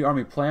that, new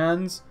army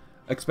plans,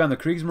 expand the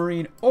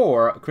Kriegsmarine,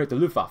 or create the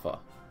Luftwaffe.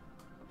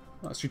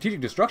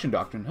 Strategic destruction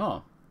doctrine,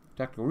 huh?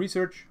 Tactical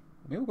research.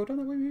 Maybe we'll go down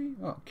that way, maybe?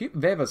 Oh, keep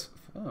Veva's...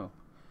 Oh.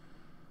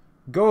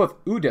 Go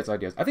with Udet's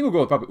ideas. I think we'll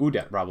go with probably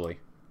Udet, probably.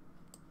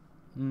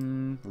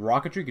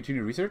 Rocketry,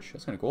 continued research.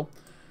 That's kind of cool.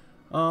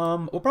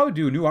 We'll probably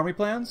do new army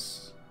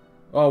plans.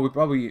 Oh, we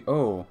probably...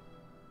 Oh.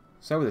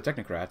 Side with the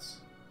technocrats.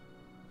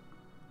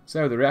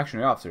 Side with the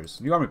reactionary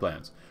officers. New army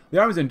plans. The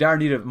army's in dire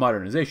need of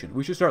modernization.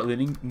 We should start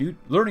learning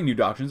new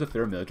doctrines of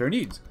their military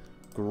needs.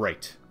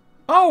 Great.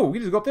 Oh, we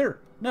just go up there.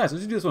 Nice.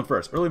 Let's do this one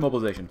first. Early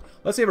mobilization.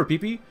 Let's save our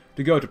PP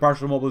to go to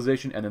partial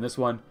mobilization, and then this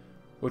one,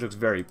 which looks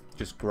very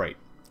just great.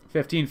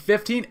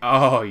 15.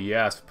 Oh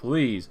yes,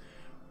 please.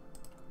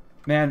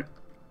 Man.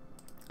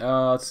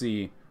 Let's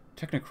see.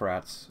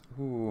 Technocrats.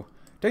 Ooh.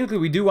 Technically,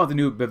 we do want the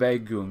new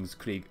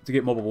Bewegungskrieg to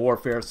get mobile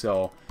warfare,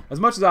 so as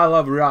much as I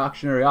love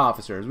reactionary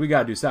officers, we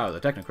gotta do side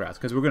with the technocrats,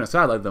 because we're gonna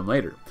sidelight them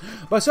later.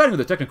 By siding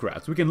with the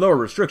technocrats, we can lower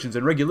restrictions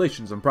and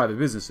regulations on private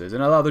businesses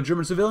and allow the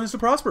German civilians to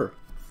prosper.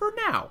 For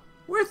now.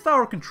 With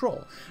our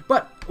control.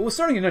 But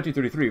starting in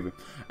 1933,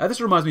 this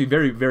reminds me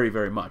very, very,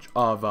 very much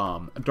of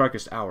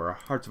Darkest Hour, a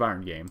Hearts of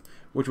Iron game,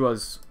 which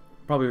was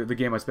probably the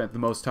game I spent the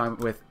most time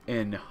with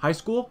in high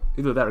school,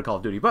 either that or Call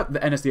of Duty, but the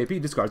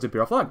NSDAP discards the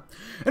Imperial flag.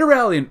 In a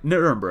rally in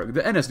Nuremberg,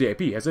 the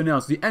NSDAP has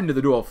announced the end of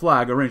the dual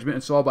flag arrangement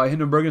installed by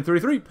Hindenburg in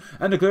 1933,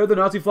 and declared the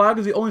Nazi flag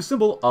is the only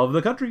symbol of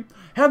the country.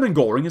 Hermann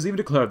Göring has even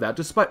declared that,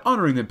 despite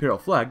honoring the Imperial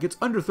flag, it's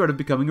under threat of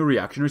becoming a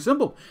reactionary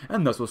symbol,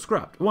 and thus was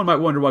scrapped. One might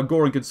wonder why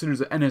Göring considers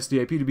the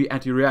NSDAP to be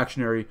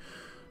anti-reactionary,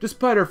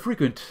 despite our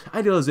frequent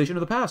idealization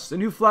of the past. A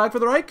new flag for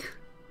the Reich?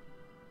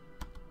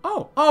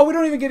 Oh, we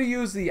don't even get to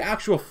use the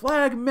actual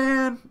flag,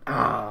 man.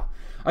 I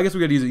guess we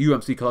gotta use a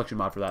UMC collection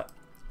mod for that.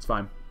 It's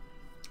fine.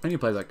 I need to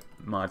play like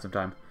mod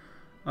sometime.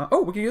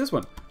 Oh, we can use this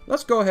one.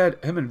 Let's go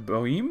ahead, him and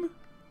Boehm.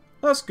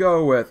 Let's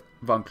go with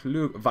Von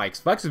Klug.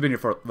 Vikes. Vikes has been here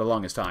for the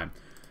longest time.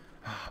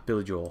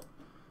 Billy Joel.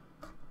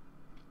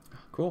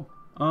 Cool.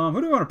 Who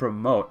do we want to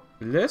promote?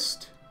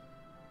 List?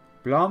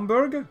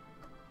 Blomberg?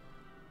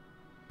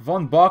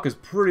 Von Bach is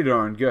pretty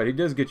darn good. He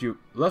does get you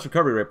less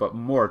recovery rate, but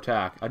more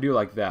attack. I do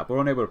like that. But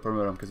we're unable to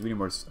promote him because we need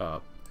more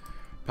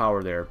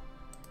power there.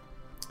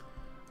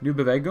 New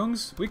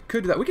Bewegungs? We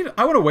could do that.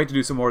 I want to wait to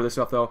do some more of this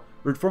stuff, though.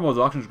 Reformal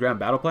Doctrines Grand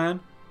Battle Plan.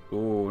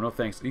 Oh, no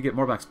thanks. You get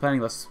more max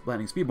planning, less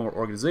planning speed, more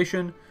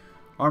organization.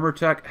 Armor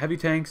tech, heavy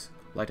tanks,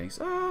 light tanks.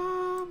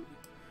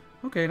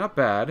 Okay, not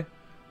bad.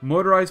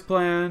 Motorized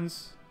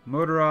plans,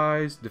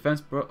 motorized,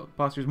 defense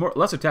postures, more,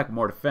 less attack,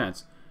 more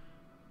defense.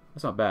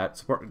 That's not bad.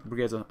 Support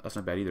brigades, that's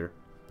not bad either.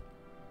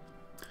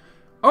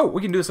 Oh,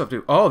 we can do this stuff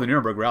too. Oh, the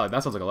Nuremberg Rally.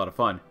 That sounds like a lot of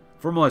fun.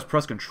 Formalize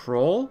press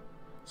control.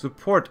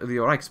 Support the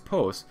Reich's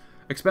post.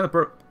 Expand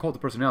the cult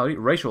of personality.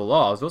 Racial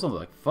laws. Those sound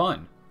like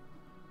fun.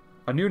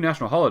 A new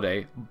national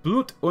holiday.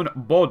 Blut und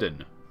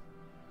Boden.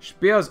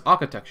 Speers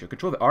architecture.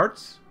 Control the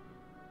arts.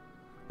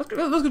 Let's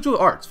control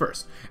the arts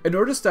first. In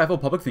order to stifle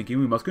public thinking,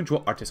 we must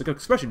control artistic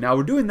expression. Now,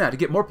 we're doing that to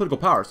get more political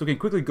power, so we can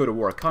quickly go to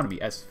war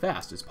economy as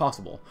fast as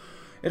possible.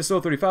 It is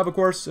still 35, of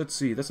course. Let's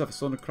see. This stuff is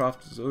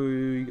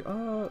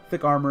Solarcraft.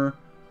 Thick armor.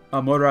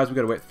 Motorized, we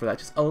gotta wait for that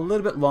just a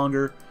little bit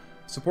longer.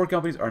 Support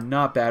companies are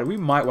not bad. We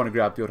might want to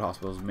grab field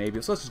hospitals,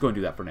 maybe. So let's just go and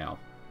do that for now.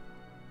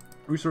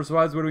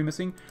 Resource-wise, what are we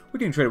missing? We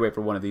can trade away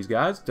for one of these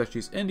guys. Dutch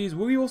East Indies.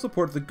 We will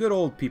support the good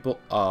old people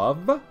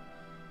of...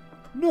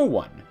 no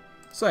one.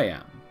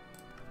 Siam.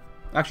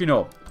 Actually,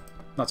 no.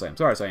 Not Siam.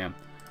 Sorry, Siam.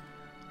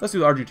 Let's do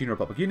the Argentine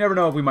Republic. You never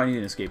know if we might need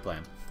an escape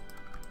plan.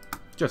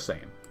 Just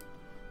saying.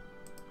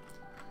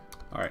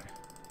 Alright.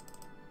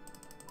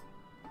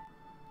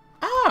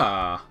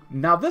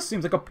 Now this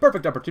seems like a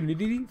perfect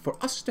opportunity for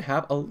us to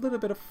have a little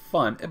bit of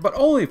fun, but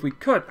only if we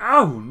could.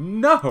 Oh,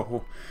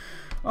 no!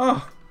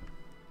 Oh,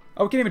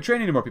 we can't even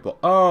train any more people.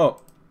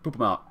 Oh, poop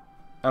them out.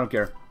 I don't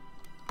care.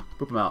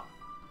 Poop them out.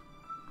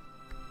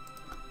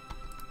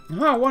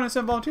 I want to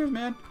send volunteers,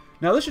 man.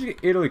 Now this should take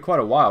Italy quite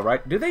a while,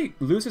 right? Did they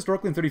lose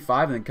historically in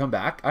 35 and then come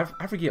back?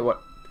 I forget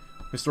what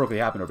historically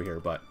happened over here,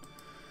 but...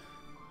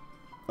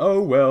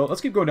 oh, well.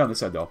 Let's keep going down this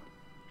side, though.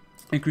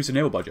 Increase the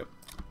naval budget.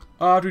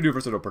 After we do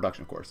versatile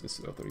production, of course. This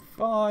is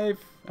 35.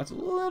 That's a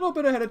little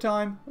bit ahead of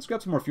time. Let's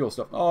grab some more fuel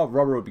stuff. Oh,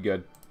 rubber would be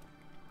good.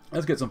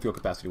 Let's get some fuel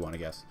capacity one, I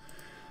guess.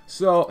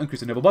 So,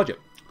 increase the naval budget.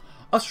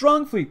 A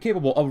strong fleet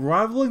capable of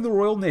rivaling the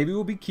Royal Navy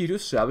will be key to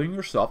establishing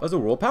yourself as a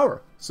world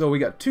power. So we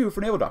got 2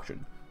 for naval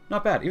doctrine.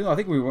 Not bad. Even though I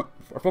think we are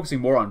focusing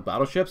more on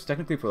battleships,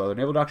 technically for the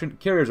naval doctrine,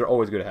 carriers are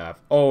always good to have.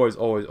 Always,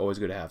 always, always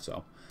good to have,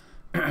 so.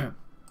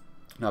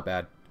 Not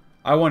bad.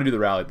 I want to do the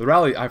rally. The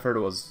rally, I've heard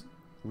it was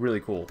really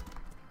cool.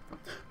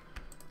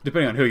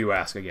 Depending on who you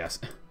ask, I guess.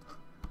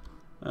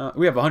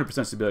 We have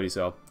 100% stability,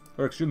 so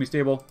we're extremely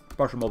stable.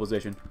 Partial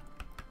mobilization.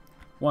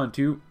 1,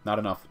 2, not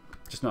enough.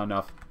 Just not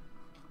enough.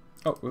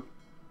 Oh, whoop.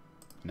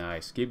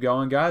 Nice. Keep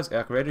going, guys.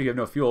 Accurator, you have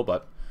no fuel,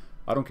 but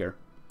I don't care.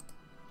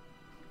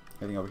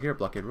 Anything over here?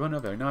 Blockade runner,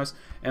 very nice.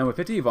 And with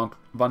 50, Von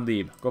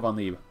Lieb. Go Von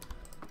Lieb.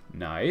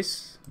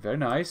 Nice. Very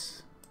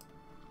nice.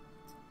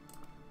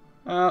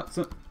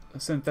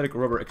 Synthetic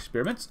rubber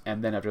experiments.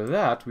 And then after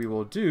that, we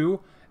will do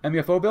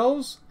MEFO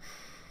bills.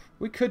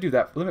 We could do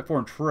that. Limit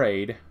foreign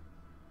trade.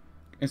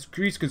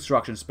 Increase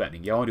construction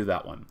spending. Yeah, I want to do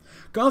that one.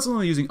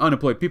 Constantly using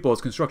unemployed people as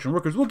construction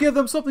workers will give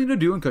them something to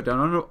do and cut down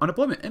on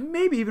unemployment. And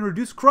maybe even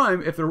reduce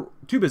crime if they're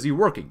too busy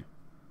working.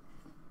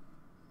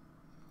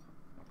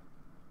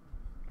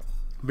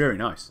 Very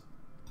nice.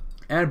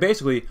 And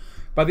basically,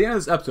 by the end of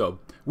this episode,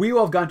 we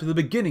will have gotten to the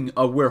beginning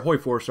of where Hoi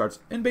 4 starts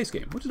in base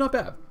game, which is not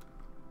bad.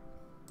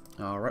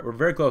 Alright, we're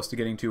very close to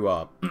getting to,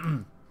 oh,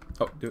 do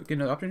we get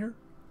another option here?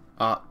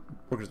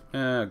 Workers,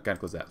 gotta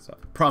close that stuff.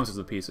 Promises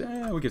of peace,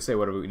 we could say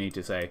whatever we need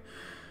to say.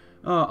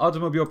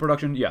 Automobile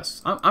production,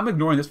 yes. I'm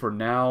ignoring this for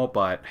now,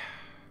 but...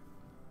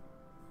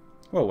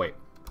 well, wait.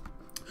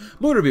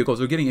 Motor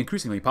vehicles are getting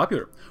increasingly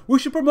popular. We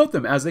should promote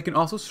them as they can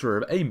also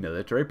serve a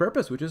military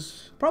purpose, which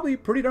is probably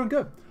pretty darn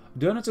good.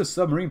 Donuts'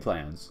 submarine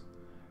plans.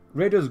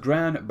 Radio's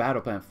grand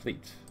battle plan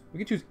fleet. We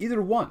can choose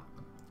either one.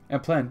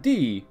 And plan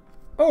D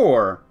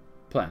or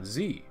plan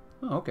Z.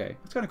 Oh, okay.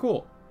 That's kind of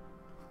cool.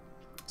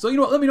 So, you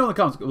know what? Let me know in the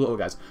comments below,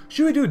 guys.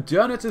 Should we do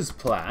Donuts'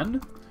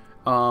 plan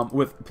for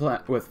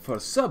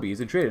subbies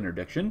and trade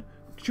interdiction?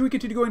 Should we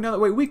continue going down that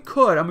way? We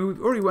could. I mean,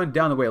 we already went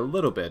down the way a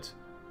little bit.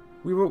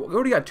 We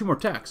already got 2 more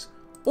techs.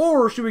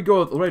 Or should we go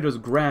with Laredo's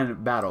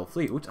Grand Battle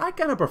Fleet, which I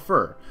kind of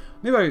prefer.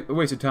 Maybe I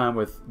wasted time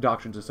with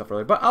doctrines and stuff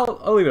earlier, but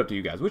I'll leave it up to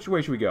you guys. Which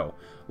way should we go?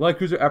 Light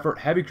cruiser effort,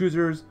 heavy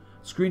cruisers,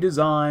 screen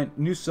design,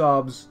 new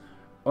subs,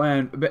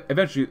 and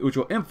eventually, which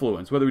will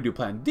influence whether we do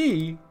Plan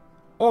D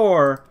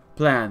or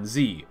Plan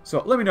Z.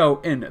 So let me know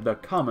in the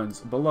comments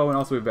below, and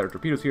also we have better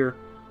torpedoes here.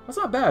 That's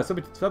not bad.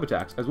 Sub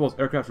attacks, as well as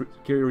aircraft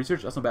carrier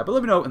research. That's not bad, but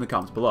let me know in the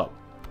comments below.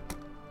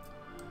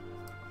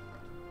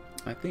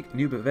 I think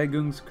New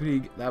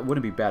Bewegungskrieg, that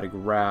wouldn't be bad to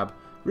grab.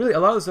 Really, a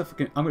lot of this stuff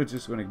I'm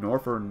just going to ignore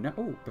for now.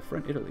 Oh,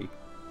 befriend Italy.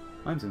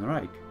 Eins in the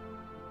Reich.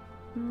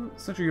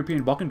 Central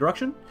European Balkan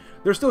direction?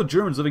 There are still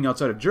Germans living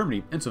outside of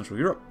Germany and Central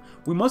Europe.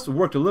 We must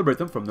work to liberate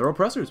them from their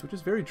oppressors, which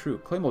is very true.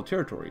 Claim old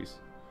territories.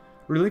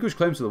 Relinquish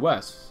claims to the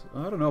west.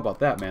 I don't know about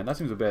that, man. That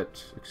seems a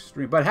bit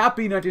extreme. But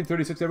happy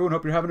 1936, everyone.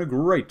 Hope you're having a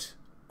great,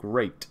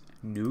 great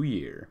new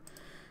year.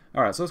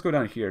 Alright, so let's go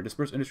down here.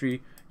 Dispersed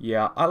industry.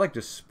 Yeah, I like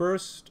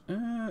dispersed.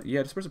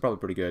 Yeah, dispersed is probably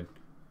pretty good.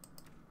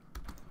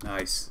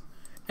 Nice.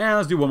 And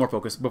let's do one more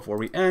focus before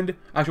we end.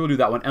 Actually, we'll do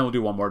that one, and we'll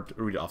do one more to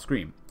read it off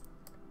screen.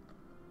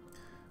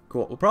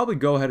 Cool. We'll probably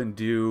go ahead and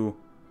do...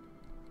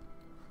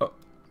 Oh.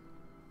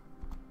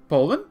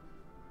 Poland?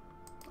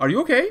 Are you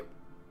okay?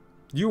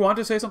 Do you want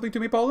to say something to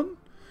me, Poland?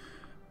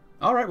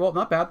 Alright, well,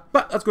 not bad.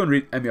 But let's go and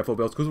read MEFO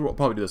bills, because we'll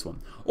probably do this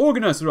one.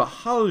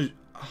 Organisierte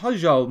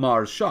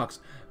Hajalmarschafts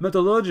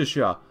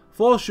Metallurgische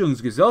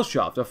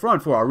Forschungsgesellschaft, a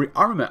front for our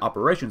rearmament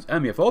operations.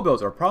 MEFO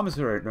bills are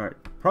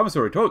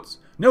promissory totes.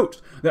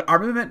 Note that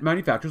armament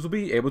manufacturers will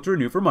be able to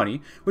renew for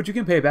money, which you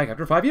can pay back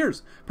after 5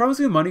 years.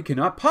 Promising money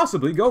cannot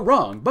possibly go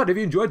wrong. But if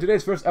you enjoyed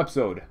today's first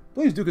episode,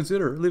 please do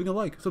consider leaving a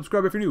like,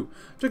 subscribe if you're new.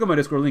 Check out my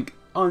Discord link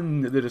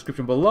on the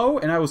description below,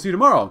 and I will see you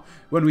tomorrow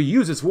when we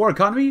use this war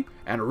economy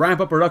and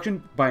ramp up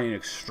production by an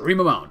extreme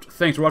amount.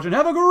 Thanks for watching.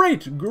 Have a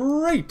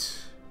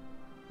great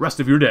rest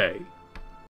of your day.